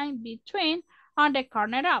 behind, between, on the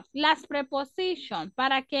corner of. Las prepositions.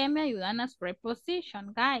 ¿Para qué me ayudan las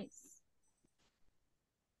prepositions, guys?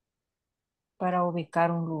 Para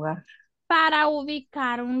ubicar un lugar. Para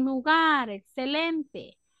ubicar un lugar.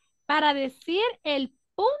 Excelente. Para decir el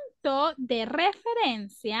punto de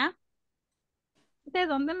referencia de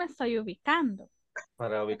dónde me estoy ubicando.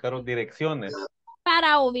 Para ubicar direcciones.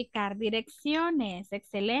 Para ubicar direcciones.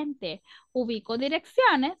 Excelente. Ubico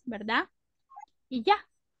direcciones, ¿verdad? Y ya.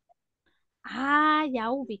 Ah,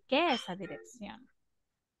 ya ubiqué esa dirección.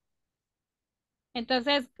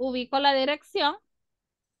 Entonces, ubico la dirección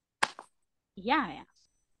y ya, vea.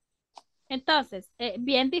 Entonces,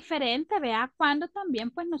 bien diferente, vea, cuando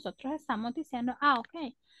también pues nosotros estamos diciendo,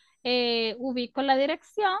 ok, ubico la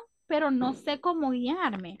dirección, pero no sé cómo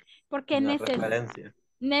guiarme, porque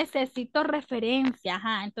necesito referencia,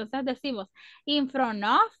 ajá. Entonces decimos, in front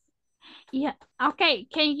of, yeah. Ok,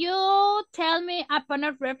 can you tell me a point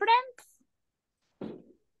of reference?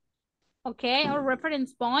 Ok, or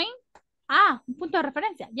reference point. Ah, un punto de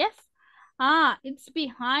referencia, yes. Ah, it's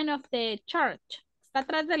behind of the church. Está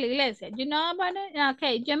atrás de la iglesia. You know about it?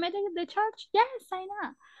 Okay, you met the church? Yes, I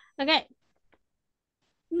know. Okay.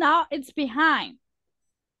 No, it's behind.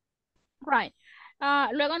 Right.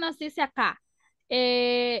 Luego nos dice acá.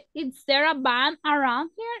 Is there a van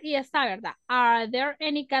around here? Y está, ¿verdad? Are there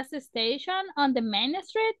any gas station on the main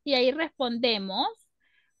street? Y ahí respondemos.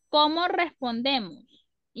 ¿Cómo respondemos?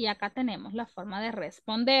 Y acá tenemos la forma de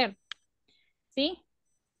responder. ¿Sí?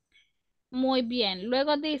 Muy bien.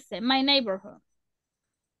 Luego dice, my neighborhood.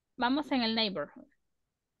 Vamos en el neighborhood.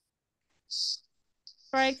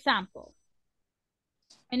 For example,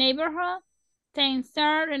 my neighborhood can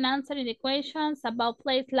start and answer the questions about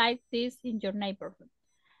places like this in your neighborhood.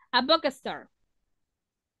 A bookstore.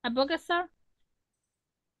 A bookstore.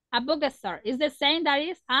 A bookstore is the same that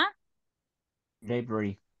is a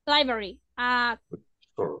library. Library.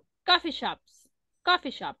 Coffee shops.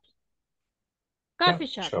 Coffee shops. Coffee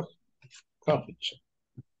shops. Coffee shop.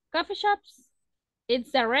 Coffee shops.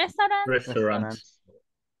 It's a restaurant. Restaurant.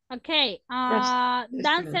 Okay.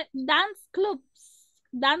 Dance clubs.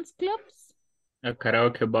 Dance clubs. A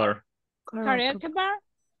karaoke bar. Karaoke bar.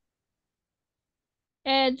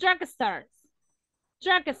 Drugstores.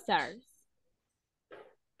 Drugstores.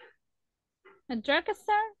 A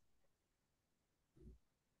drugstore.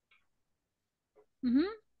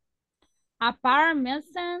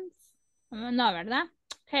 Apartments. No, ¿verdad?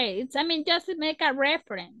 Okay, I mean, just to make a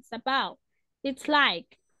reference about. It's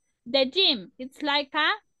like the gym. It's like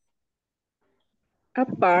a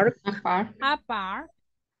park. A park.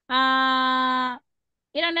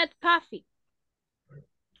 Internet cafe.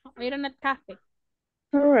 Internet cafe.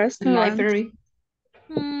 A restaurant. Library.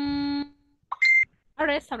 A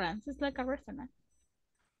restaurant. It's like a restaurant.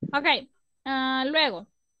 Okay. Luego.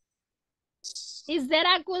 Is there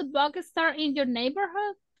a good bookstore in your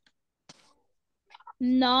neighborhood?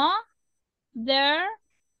 No. There.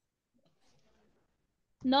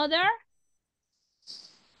 No there.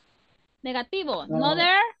 Negativo. No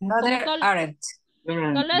there. No, there aren't.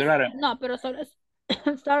 No, pero solo es,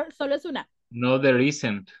 solo es una. No, there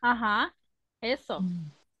isn't. Ajá. Eso.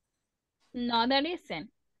 No, there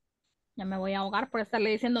isn't. Ya me voy a ahogar por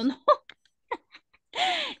estarle diciendo no.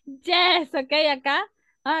 Yes, ok, acá.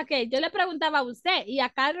 Ok, yo le preguntaba a usted y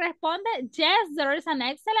acá responde, yes, there is an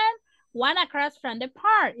excellent one across from the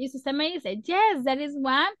park. Y si usted me dice, yes, there is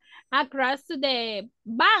one across to the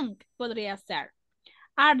bank, podría ser.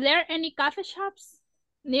 Are there any coffee shops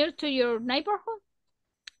near to your neighborhood?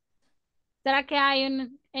 ¿Será que hay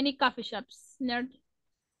any coffee shops near?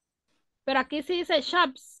 Pero aquí sí dice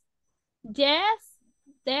shops. Yes,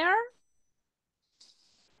 there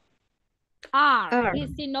are. Y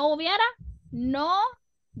si no hubiera, no,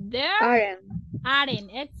 there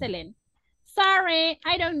aren't. Excellent. Sorry,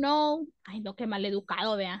 I don't know. Ay, no, qué mal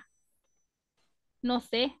educado, vea. No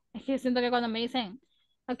sé. Es que siento que cuando me dicen,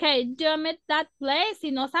 ok, yo met that place,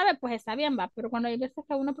 si no sabe, pues está bien, va. Pero cuando hay veces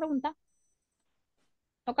que uno pregunta,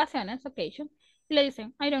 ocasiones, occasion, y le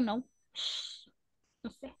dicen, I don't know.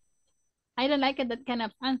 No sé. I don't like that kind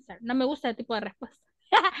of answer. No me gusta ese tipo de respuesta.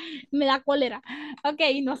 Me da cólera. Ok,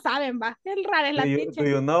 no saben, va. Es rara es la teacher. Do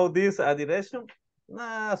you know this direction?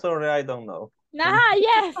 Nah, sorry, I don't know.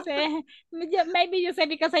 Yes. Maybe you say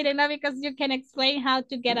because I don't know, because you can explain how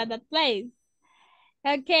to get at that place.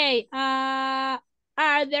 Okay. Are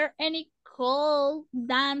there any cool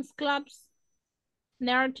dance clubs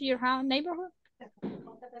near to your house, neighborhood?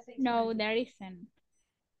 No, there isn't.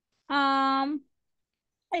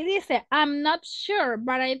 It dice, I'm not sure,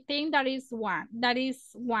 but I think that is one. That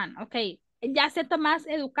is one. Okay. Ya siento más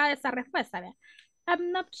educada esa respuesta. ¿Ve?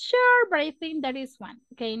 I'm not sure, but I think that is one.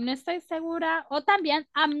 Okay, no estoy segura. O también,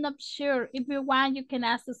 I'm not sure. If you want, you can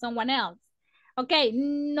ask to someone else. Okay,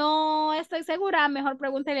 no estoy segura. Mejor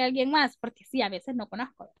pregúntale a alguien más, porque sí, a veces no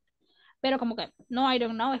conozco. Pero como que, no, I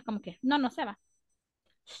don't know. Es como que, no se va.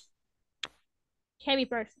 Heavy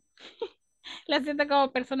person. La siento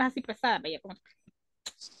como personas así pesadas. Pero como...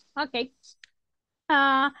 Okay.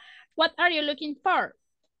 What are you looking for?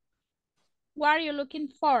 What are you looking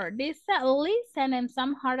for? This listen and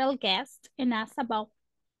some huddle guest and ask about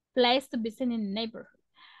place to visit in the neighborhood.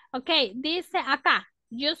 Okay, dice acá,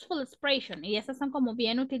 useful expression. Y esas son como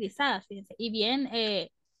bien utilizadas, fíjense. Y bien,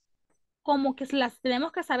 como que las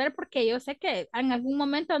tenemos que saber porque yo sé que en algún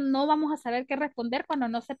momento no vamos a saber qué responder cuando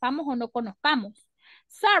no sepamos o no conozcamos.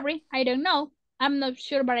 Sorry, I don't know. I'm not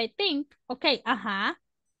sure, but I think. Okay, ajá.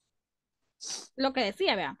 Lo que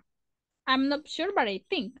decía, vean. I'm not sure, but I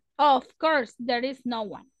think. Of course, there is no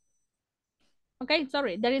one. Okay,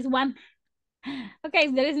 sorry, there is one.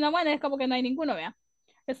 Okay, there is no one, es como que no hay ninguno, vea.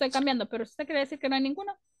 Estoy cambiando, pero si usted quiere decir que no hay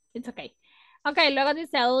ninguno, it's okay. Okay, luego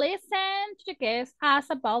dice, listen to the guest,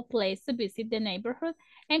 ask about place to visit the neighborhood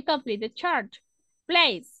and complete the chart.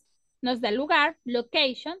 Place, nos da lugar,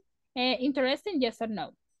 location, interesting, yes or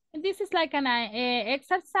no. And this is like an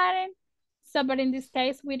exercise. So, but in this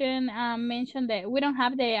case, we didn't mention that we don't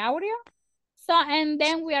have the audio. So, and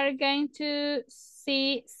then we are going to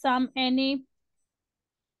see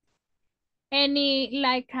any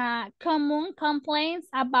like common complaints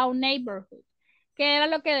about neighborhood. Que era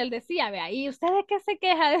lo que él decía, vea. ¿Y usted de qué se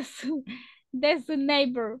queja de su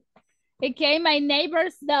neighbor? Okay, my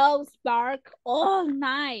neighbor's dogs bark all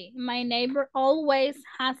night. My neighbor always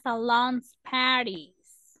has a lawn parties.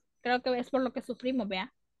 Creo que es por lo que sufrimos,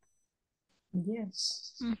 vea.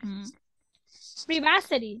 Yes.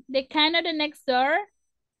 Privacy. The Canada next door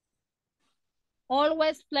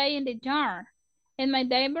always play in the yard. And my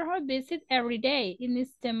neighborhood visit every day. It is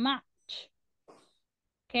too much.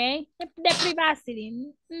 Okay. The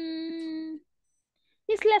privacy.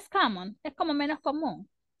 It's less common. Es como menos común.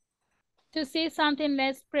 To see something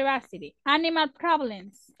less privacy. Animal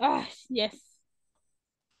problems. Oh, yes.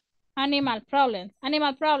 Animal problems.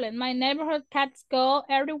 Animal problems. My neighborhood cats go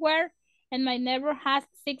everywhere. And my neighbor has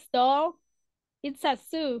 6 dogs. It's a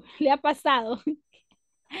zoo. Le ha pasado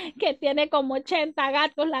que tiene como 80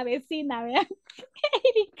 gatos la vecina, ¿verdad?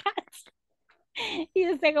 80 cats. Y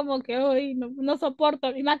usted como que, uy, no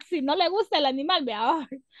soporto. Y más si no le gusta el animal, vea,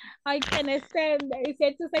 I can't stand. Y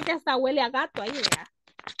si usted que hasta huele a gato ahí, vea.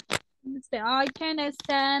 I can't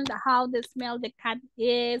stand how the smell the cat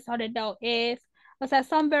is or the dog is. O sea,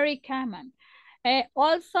 son very common.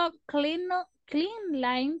 Also, clean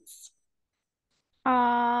lines.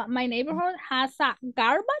 My neighborhood has a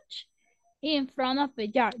garbage in front of the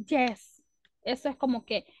yard. Yes. Eso es como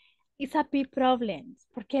que it's a big problem.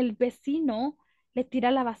 Porque el vecino le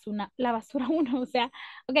tira la basura a uno. O sea,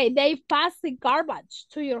 okay, they pass the garbage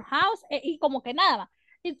to your house y como que nada.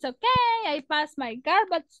 It's okay, I pass my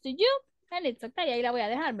garbage to you and it's okay. Ahí la voy a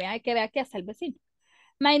dejar. Hay que ver qué hace el vecino.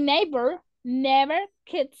 My neighbor never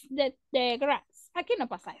cuts the grass. Aquí no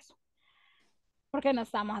pasa eso. Porque no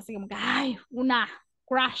estamos así como que, ay, una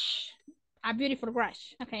crush, a beautiful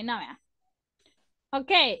crush. Okay, no, vea.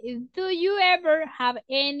 Okay, do you ever have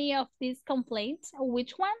any of these complaints?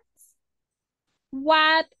 Which ones?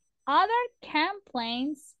 What other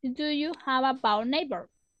complaints do you have about neighbor?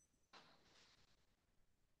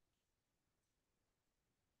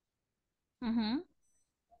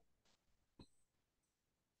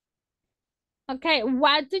 Okay,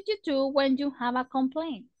 what do you do when you have a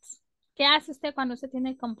complaint? ¿Qué hace usted cuando usted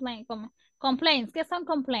tiene complaints? ¿Qué son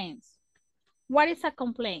complaints? What is a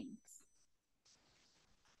complaint?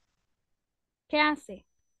 ¿Qué hace?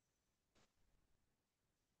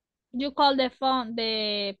 You call the phone,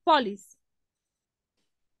 the police.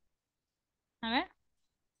 A ver.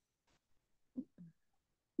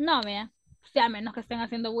 No, vea. O sea, a menos que estén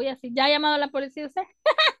haciendo bulla. Si ya ha llamado a la policía usted.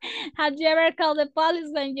 Have you ever called the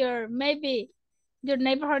police when maybe your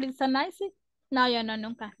neighborhood is so noisy? No, yo no,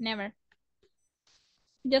 nunca. Never.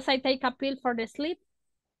 Just I take a pill for the sleep.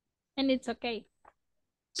 And it's okay.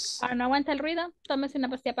 Para no aguanta el ruido, tómese una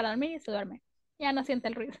pastilla para dormir y se duerme. Ya no siente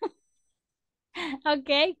el ruido.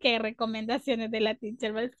 Ok, qué recomendaciones de la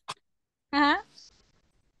teacher, ¿ves? Ajá.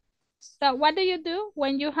 So, what do you do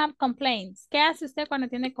when you have complaints? ¿Qué hace usted cuando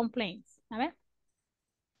tiene complaints? A ver.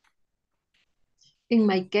 In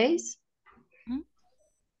my case,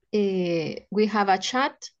 we have a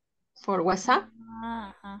chat for WhatsApp.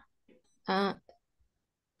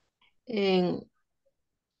 And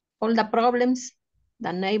all the problems,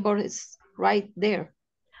 the neighbor is right there.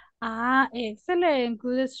 Excellent.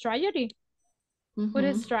 Good strategy.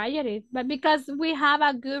 Good strategy. But because we have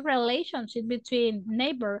a good relationship between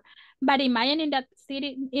neighbor, but imagine in that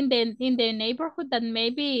city, in the neighborhood that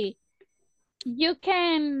maybe you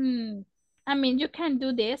can, you can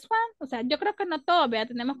do this one. O sea, yo creo que no todo, vea,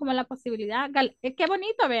 tenemos como la posibilidad. Qué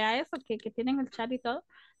bonito, vea, eso, que tienen el chat y todo.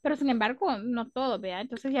 Pero sin embargo, no todo, vea.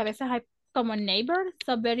 Entonces, y a veces hay como neighbors,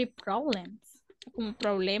 so very problems. Como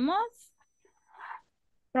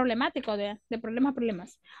problemáticos, de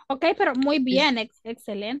problemas. Ok, pero muy bien,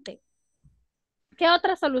 excelente. ¿Qué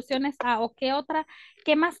otras soluciones o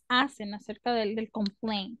qué más hacen acerca del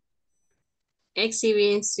complaint?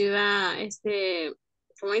 Exhibir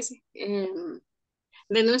 ¿cómo dice?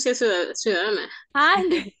 Denuncia ciudadana.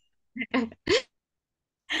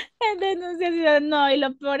 Denuncia ciudadana, no, y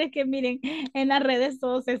lo peor es que miren, en las redes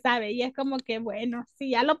todo se sabe, y es como que bueno,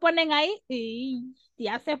 si ya lo ponen ahí, y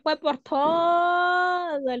ya se fue por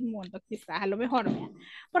todo el mundo, quizás, a lo mejor, vean.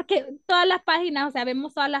 Porque todas las páginas, o sea,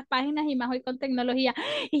 vemos todas las páginas y más hoy con tecnología,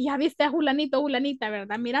 y ya viste a Julanito, Julanita,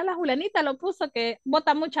 ¿verdad? Mira, la Julanita lo puso que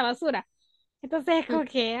bota mucha basura. Entonces es como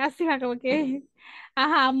que, así va, como que,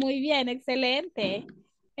 ajá, muy bien, excelente.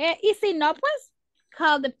 Y si no, pues,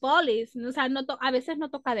 call the police. O sea, a veces no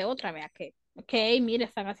toca de otra, vea que, ok, mire,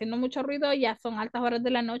 están haciendo mucho ruido, ya son altas horas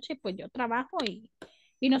de la noche, pues yo trabajo y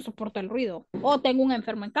no soporto el ruido. O tengo un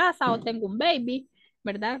enfermo en casa, o tengo un baby,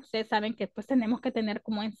 ¿verdad? Ustedes saben que pues tenemos que tener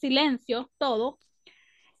como en silencio todo.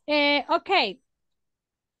 Ok.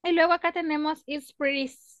 Y luego acá tenemos it's pretty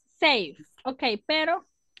safe. Ok, pero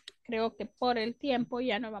creo que por el tiempo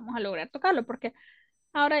ya no vamos a lograr tocarlo porque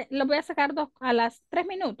ahora lo voy a sacar a las 3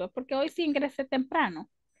 minutos porque hoy sí ingresé temprano.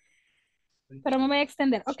 Pero me voy a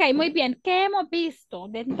extender. Ok, muy bien. ¿Qué hemos visto?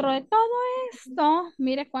 Dentro de todo esto,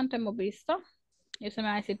 mire cuánto hemos visto. Y eso me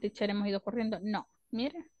va a decir, teacher, hemos ido corriendo. No,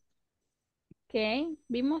 mire. Ok,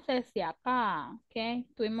 vimos desde acá. Ok,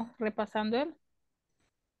 estuvimos repasando el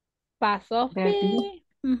paso.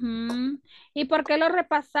 ¿Y por qué lo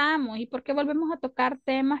repasamos? ¿Y por qué volvemos a tocar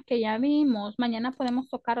temas que ya vimos? Mañana podemos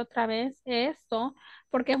tocar otra vez esto,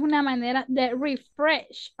 porque es una manera de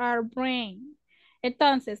refresh our brain.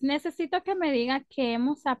 Entonces, necesito que me diga qué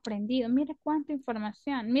hemos aprendido. Mire cuánta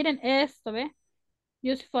información. Miren esto, ¿ve?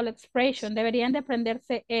 Useful expression. Deberían de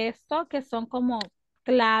aprenderse esto, que son como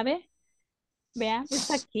clave. Vean, it's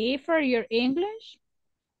a key for your English.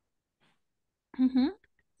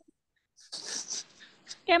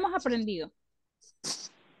 ¿Qué hemos aprendido?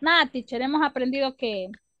 Nada, teacher, hemos aprendido que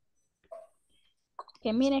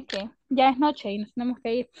mire que ya es noche y nos tenemos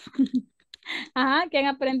que ir. Ajá, ¿qué han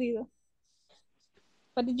aprendido?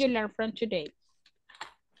 What did you learn from today?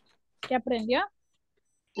 ¿Qué aprendió?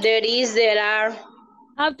 There is, there are.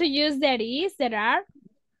 How to use there is, there are.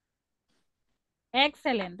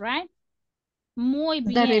 Excellent, right? Muy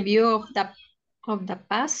bien. The review of the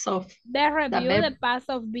past of the review, the past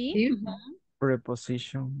of be.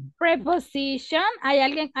 Preposition. Preposition. Hay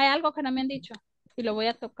algo que no me han dicho. Y lo voy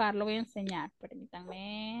a tocar, lo voy a enseñar.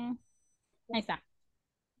 Permítanme. Ahí está.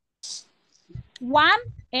 One,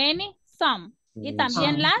 any, some. Y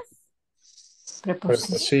también las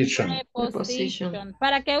Preposition. Preposition.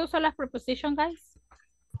 ¿Para qué uso las preposition, guys?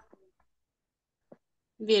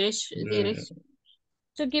 Direction.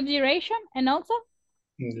 To give duration and also?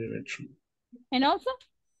 Direction. And also?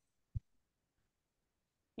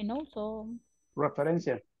 And also.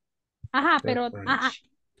 Referencia. Ajá, pero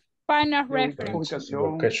point of reference.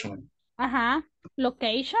 Location. Ajá.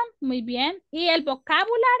 Location, muy bien. Y el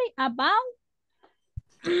vocabulary about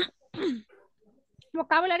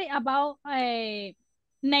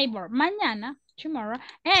neighbor, mañana, tomorrow.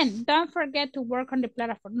 And don't forget to work on the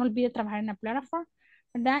platform. No olvide trabajar en la platform,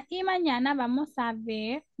 ¿verdad? Y mañana vamos a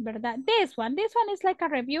ver, ¿verdad? This one is like a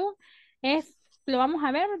review. Lo vamos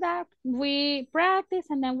a ver, ¿verdad? We practice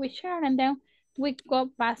and then we share and then we go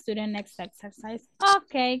past to the next exercise.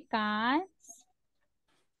 Okay, guys.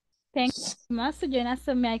 Thank you so much for joining us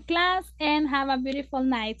in my class and have a beautiful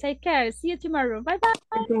night. Take care. See you tomorrow. Bye-bye.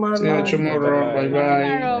 See you tomorrow.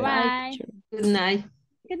 Bye-bye. Bye. Good night.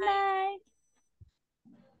 Good night.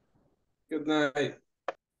 Good night.